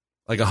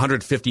 like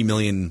 $150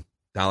 million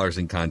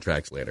in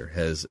contracts later,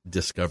 has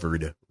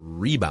discovered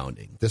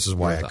rebounding. This is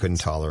why I couldn't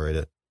tolerate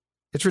it.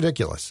 It's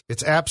ridiculous.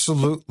 It's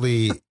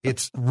absolutely,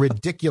 it's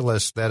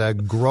ridiculous that a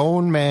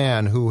grown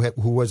man who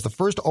was the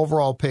first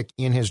overall pick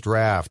in his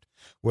draft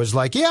was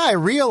like, yeah, I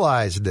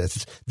realized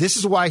this. This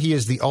is why he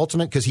is the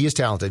ultimate, because he is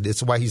talented.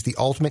 It's why he's the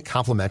ultimate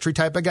complimentary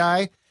type of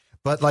guy.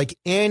 But like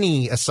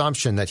any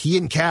assumption that he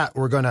and Kat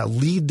were going to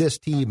lead this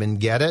team and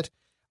get it,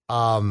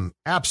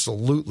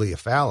 absolutely a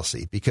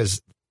fallacy.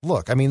 Because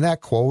look, I mean, that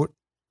quote,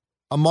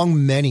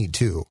 among many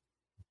too,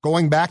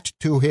 going back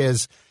to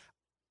his,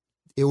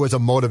 it was a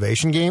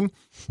motivation game.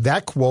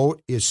 That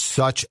quote is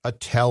such a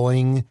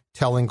telling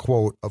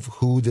quote of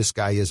who this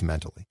guy is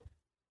mentally.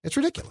 It's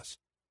ridiculous.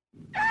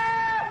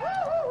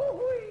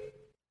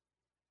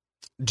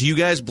 Do you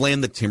guys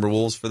blame the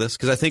Timberwolves for this?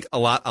 Because I think a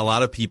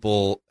lot of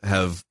people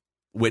have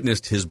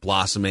witnessed his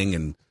blossoming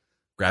and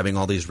grabbing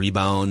all these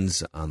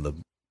rebounds on the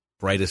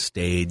brightest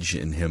stage,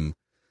 and him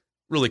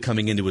really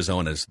coming into his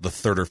own as the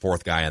third or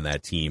fourth guy on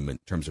that team in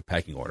terms of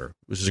pecking order,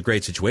 which is a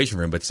great situation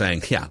for him. But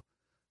saying, yeah,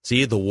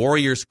 see, the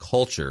Warriors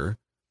culture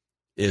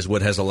is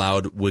what has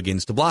allowed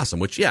Wiggins to blossom,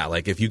 which, yeah,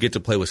 like if you get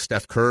to play with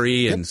Steph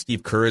Curry and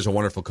Steve Kerr is a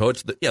wonderful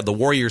coach, the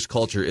Warriors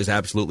culture is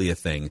absolutely a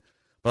thing.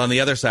 But on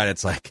the other side,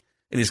 it's like,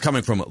 and he's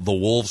coming from the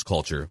Wolves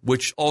culture,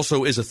 which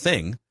also is a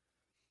thing.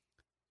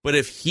 But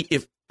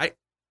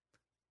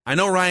I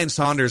know Ryan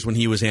Saunders, when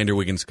he was Andrew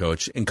Wiggins'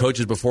 coach, and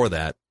coaches before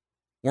that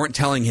weren't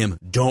telling him,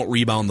 don't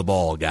rebound the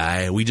ball,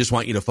 guy. We just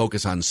want you to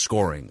focus on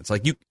scoring. It's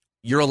like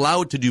you're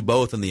allowed to do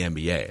both in the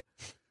NBA.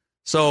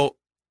 So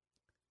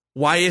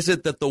why is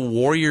it that the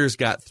Warriors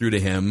got through to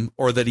him,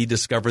 or that he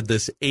discovered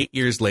this 8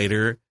 years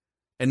later,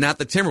 and not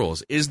the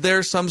Timberwolves? Is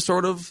there some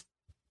sort of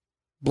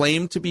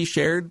blame to be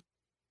shared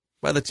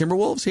by the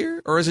Timberwolves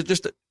here? Or is it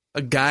just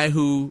a guy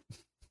who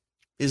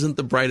isn't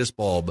the brightest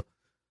bulb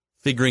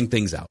figuring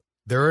things out?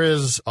 There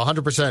is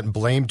 100%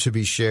 blame to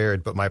be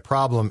shared, but my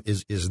problem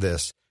is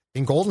this.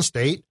 In Golden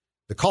State,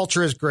 the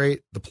culture is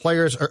great, the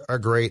players are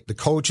great, the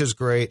coach is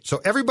great. So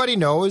everybody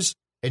knows,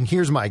 and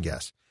here's my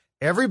guess.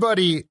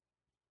 Everybody,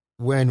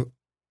 when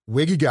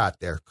Wiggy got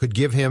there, could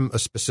give him a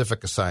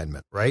specific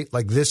assignment, right?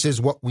 Like, this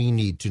is what we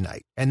need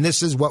tonight, and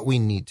this is what we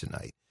need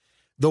tonight.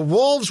 The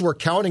Wolves were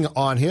counting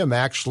on him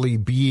actually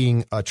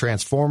being a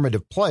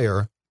transformative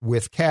player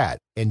with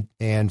Cat,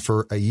 and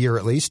for a year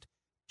at least,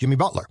 Jimmy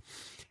Butler.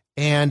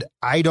 And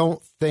I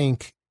don't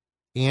think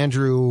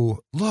Andrew,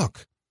 I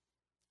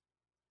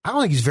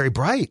don't think he's very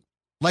bright.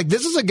 Like,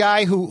 this is a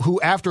guy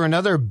who after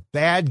another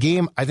bad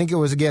game, I think it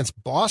was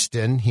against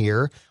Boston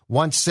here,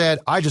 once said,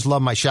 I just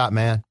love my shot,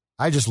 man.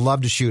 I just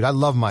love to shoot. I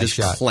love my just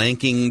shot.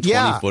 Clanking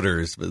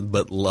 20-footers,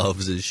 but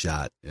loves his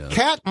shot. Yeah.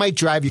 Cat might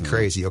drive you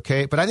crazy,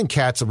 okay? But I think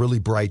Cat's a really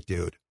bright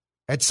dude.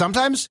 And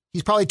sometimes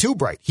he's probably too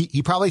bright.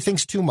 He probably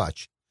thinks too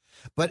much.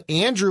 But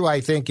Andrew, I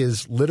think,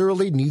 is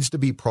literally needs to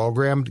be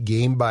programmed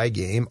game by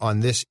game on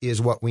this is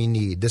what we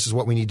need. This is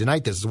what we need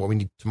tonight. This is what we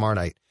need tomorrow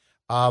night.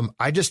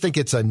 I just think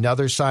it's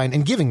another sign,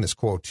 and giving this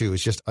quote too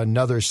is just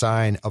another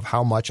sign of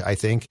how much I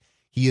think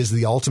he is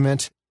the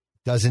ultimate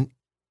doesn't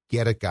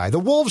get it guy. The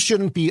Wolves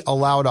shouldn't be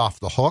allowed off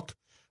the hook.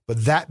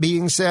 But that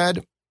being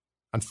said,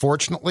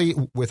 unfortunately,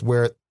 with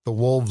where the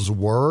Wolves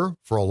were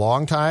for a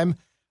long time,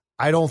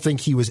 I don't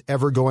think he was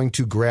ever going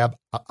to grab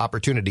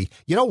opportunity.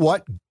 You know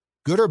what?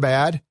 Good or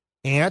bad,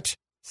 Ant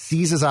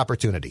seizes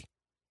opportunity.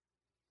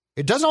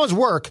 It doesn't always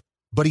work,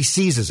 but he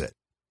seizes it.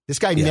 This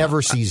guy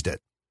never seized it.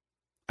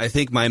 I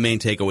think my main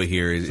takeaway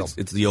here is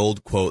it's the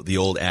old quote, the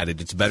old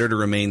adage, it's better to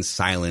remain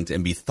silent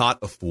and be thought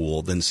a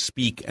fool than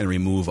speak and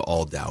remove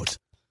all doubt.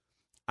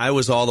 I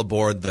was all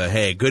aboard the,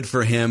 hey, good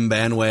for him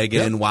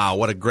bandwagon. Yep. Wow,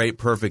 what a great,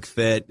 perfect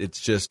fit.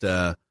 It's just,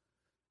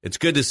 it's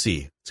good to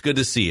see. It's good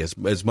to see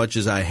as much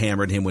as I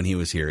hammered him when he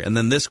was here. And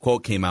then this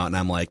quote came out, and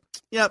I'm like,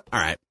 yep, all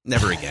right,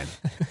 never again.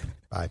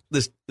 Bye.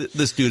 This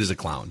dude is a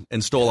clown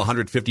and stole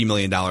 $150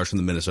 million from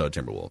the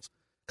Minnesota Timberwolves.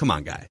 Come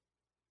on, guy.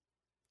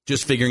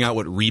 Just figuring out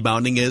what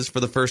rebounding is for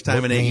the first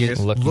time in 8 years.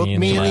 Look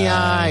me in the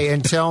eye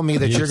and tell me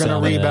that you're going to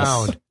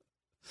rebound.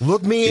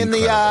 Look me in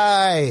the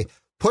eye.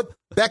 Put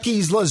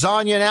Becky's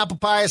lasagna and apple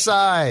pie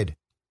aside.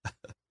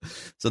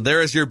 So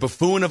there is your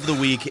buffoon of the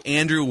week,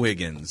 Andrew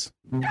Wiggins.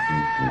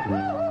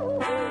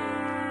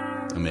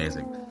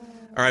 Amazing.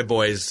 All right,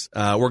 boys.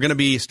 We're going to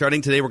be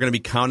starting today. We're going to be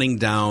counting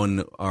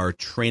down our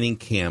training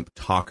camp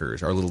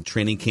talkers, our little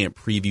training camp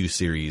preview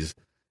series,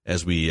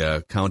 as we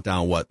count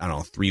down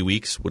 3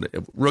 weeks.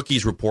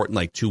 Rookies report in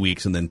like 2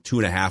 weeks, and then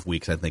 2.5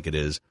 weeks, I think it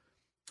is,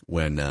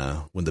 when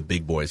the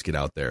big boys get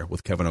out there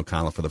with Kevin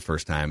O'Connell for the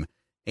first time.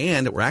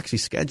 And we're actually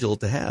scheduled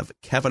to have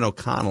Kevin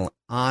O'Connell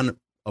on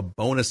a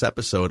bonus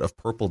episode of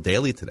Purple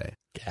Daily today.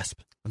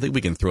 Gasp. I think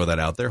we can throw that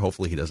out there.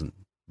 Hopefully he doesn't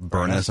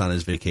burn us on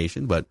his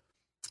vacation. But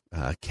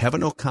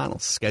Kevin O'Connell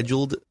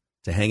scheduled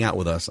to hang out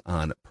with us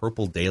on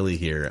Purple Daily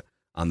here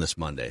on this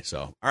Monday.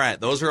 So, all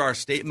right, those are our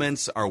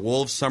statements, our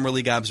Wolves Summer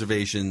League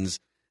observations,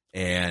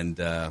 and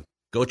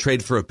go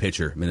trade for a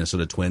pitcher,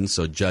 Minnesota Twins,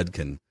 so Judd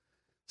can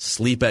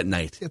sleep at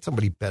night. Get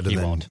somebody better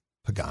than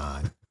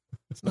Pagan.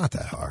 It's not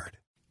that hard.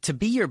 To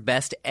be your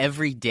best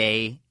every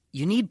day,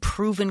 you need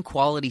proven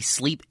quality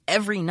sleep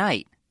every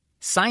night.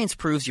 Science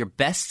proves your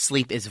best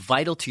sleep is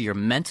vital to your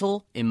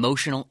mental,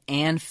 emotional,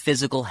 and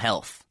physical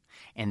health.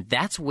 And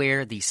that's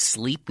where the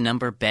Sleep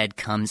Number bed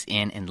comes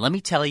in. And let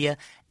me tell you,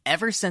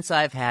 ever since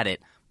I've had it,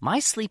 my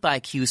sleep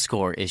IQ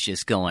score is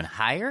just going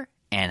higher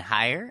and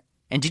higher.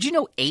 And did you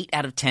know 8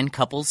 out of 10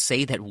 couples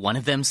say that one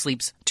of them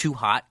sleeps too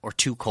hot or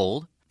too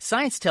cold?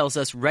 Science tells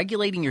us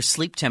regulating your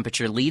sleep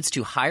temperature leads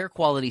to higher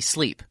quality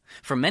sleep.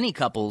 For many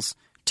couples,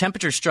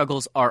 temperature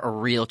struggles are a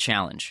real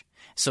challenge.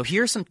 So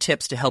here are some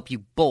tips to help you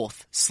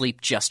both sleep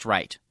just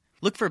right.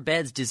 Look for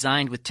beds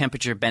designed with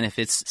temperature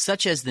benefits,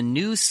 such as the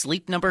new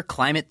Sleep Number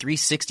Climate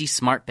 360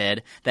 Smart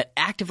Bed that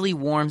actively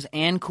warms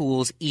and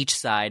cools each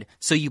side,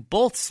 so you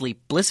both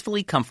sleep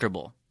blissfully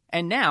comfortable.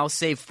 And now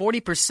save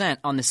 40%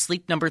 on the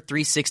Sleep Number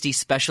 360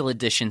 Special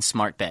Edition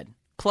Smart Bed,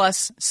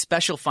 plus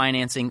special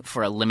financing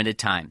for a limited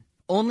time.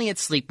 Only at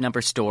Sleep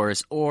Number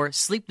stores or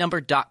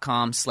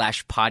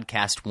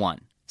sleepnumber.com/podcast1.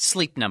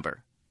 Sleep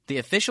Number, the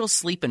official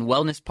sleep and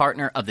wellness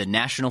partner of the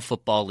National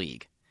Football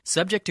League.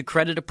 Subject to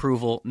credit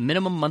approval,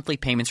 minimum monthly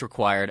payments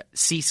required.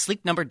 See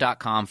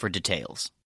sleepnumber.com for details.